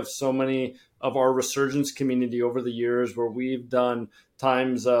think of so many of our Resurgence community over the years where we've done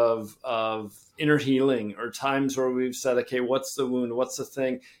times of inner healing or times where we've said, okay, what's the wound? What's the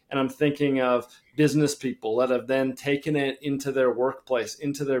thing? And I'm thinking of business people that have then taken it into their workplace,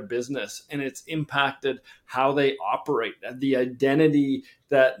 into their business, and it's impacted how they operate. The identity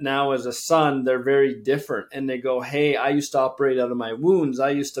that now as a son, they're very different. And they go, hey, I used to operate out of my wounds.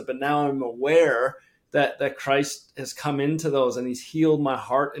 But now I'm aware that Christ has come into those and he's healed my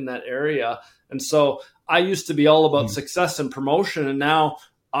heart in that area. And so I used to be all about success and promotion, and now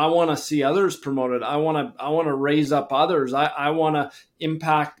I want to see others promoted. I want to raise up others. I want to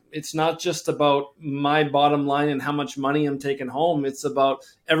impact. It's not just about my bottom line and how much money I'm taking home. It's about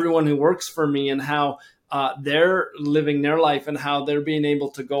everyone who works for me and how they're living their life and how they're being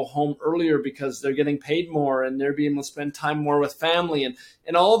able to go home earlier because they're getting paid more and they're being able to spend time more with family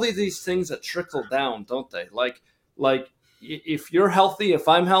and all these things that trickle down, don't they? Like if you're healthy, if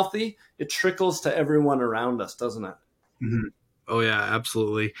I'm healthy, it trickles to everyone around us, doesn't it? Mm-hmm. Oh yeah,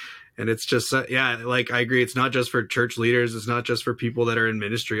 absolutely. And it's just, like I agree. It's not just for church leaders. It's not just for people that are in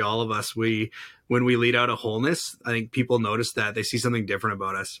ministry. All of us, when we lead out of wholeness, I think people notice that they see something different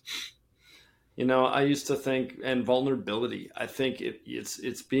about us. I used to think, and vulnerability, I think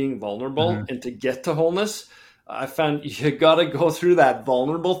it's being vulnerable, and to get to wholeness, I found you got to go through that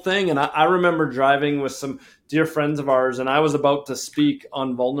vulnerable thing. And I remember driving with some dear friends of ours, and I was about to speak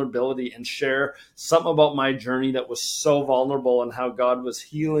on vulnerability and share something about my journey that was so vulnerable and how God was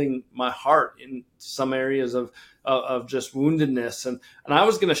healing my heart in some areas of just woundedness. And I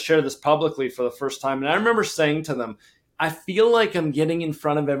was going to share this publicly for the first time. And I remember saying to them, I feel like I'm getting in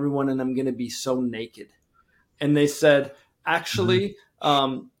front of everyone and I'm going to be so naked. And they said, actually,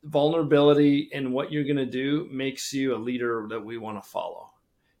 vulnerability and what you're going to do makes you a leader that we want to follow.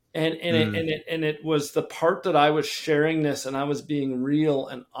 And it was the part that I was sharing this and I was being real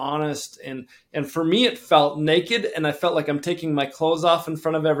and honest. And for me, it felt naked and I felt like I'm taking my clothes off in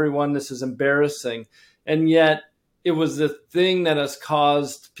front of everyone. This is embarrassing. And yet it was the thing that has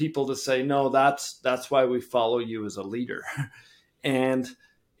caused people to say, no, that's why we follow you as a leader. And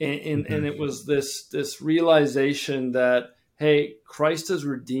it was this realization that, hey, Christ has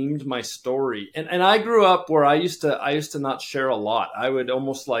redeemed my story. And I grew up where I used to not share a lot. I would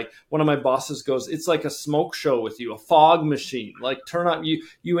almost, like, one of my bosses goes, it's like a smoke show with you, a fog machine. Like, turn up,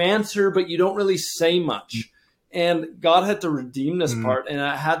 you answer, but you don't really say much. And God had to redeem this part. And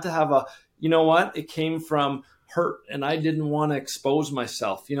I had to have it came from hurt, and I didn't want to expose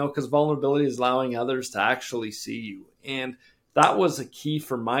myself, because vulnerability is allowing others to actually see you. And that was a key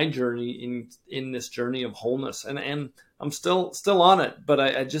for my journey in this journey of wholeness. And I'm still on it, but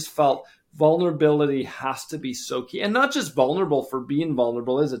I just felt vulnerability has to be so key, and not just vulnerable for being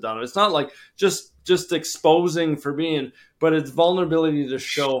vulnerable, is it, Donna? It's not like just exposing for being, but it's vulnerability to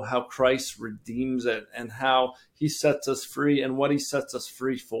show how Christ redeems it and how he sets us free and what he sets us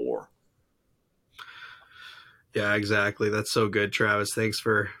free for. Yeah, exactly. That's so good, Travis. Thanks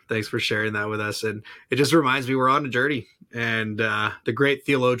for sharing that with us. And it just reminds me we're on a journey. And the great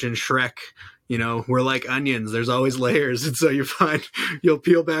theologian Shrek, we're like onions. There's always layers. And so you'll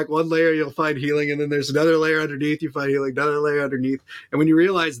peel back one layer, you'll find healing. And then there's another layer underneath, you find healing, another layer underneath. And when you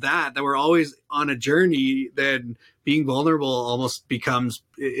realize that we're always on a journey, then being vulnerable almost becomes,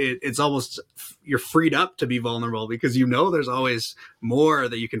 it's almost, you're freed up to be vulnerable because there's always more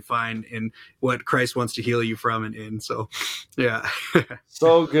that you can find in what Christ wants to heal you from and in. So, yeah.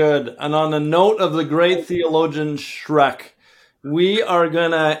 So good. And on the note of the great theologian Shrek, we are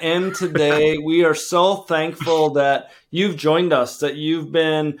going to end today. We are so thankful that you've joined us, that you've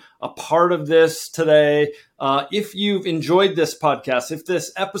been a part of this today. If you've enjoyed this podcast, if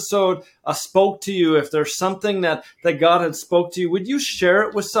this episode spoke to you, if there's something that God had spoke to you, would you share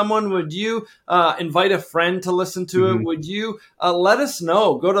it with someone? Would you invite a friend to listen to it? Would you let us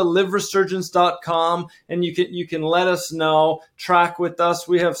know? Go to liveresurgence.com and you can let us know, track with us.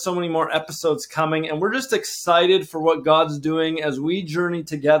 We have so many more episodes coming, and we're just excited for what God's doing as we journey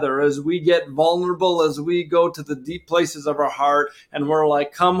together, as we get vulnerable, as we go to the deep places of our heart, and we're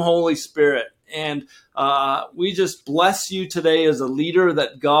like, come Holy Spirit. And we just bless you today as a leader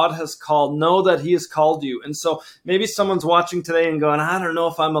that God has called. Know that he has called you. And so maybe someone's watching today and going, I don't know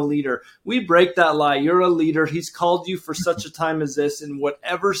if I'm a leader. We break that lie. You're a leader. He's called you for such a time as this in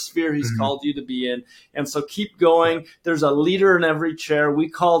whatever sphere he's called you to be in. And so keep going. There's a leader in every chair. We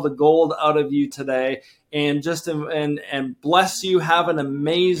call the gold out of you today. And just and bless you. Have an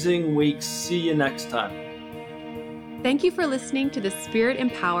amazing week. See you next time. Thank you for listening to the Spirit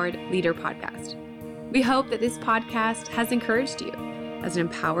Empowered Leader Podcast. We hope that this podcast has encouraged you as an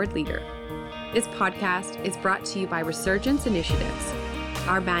empowered leader. This podcast is brought to you by Resurgence Initiatives.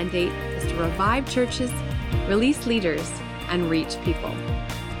 Our mandate is to revive churches, release leaders, and reach people.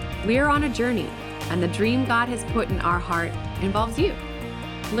 We are on a journey, and the dream God has put in our heart involves you.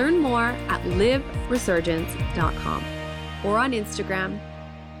 Learn more at liveresurgence.com or on Instagram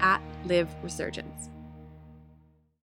 @liveresurgence.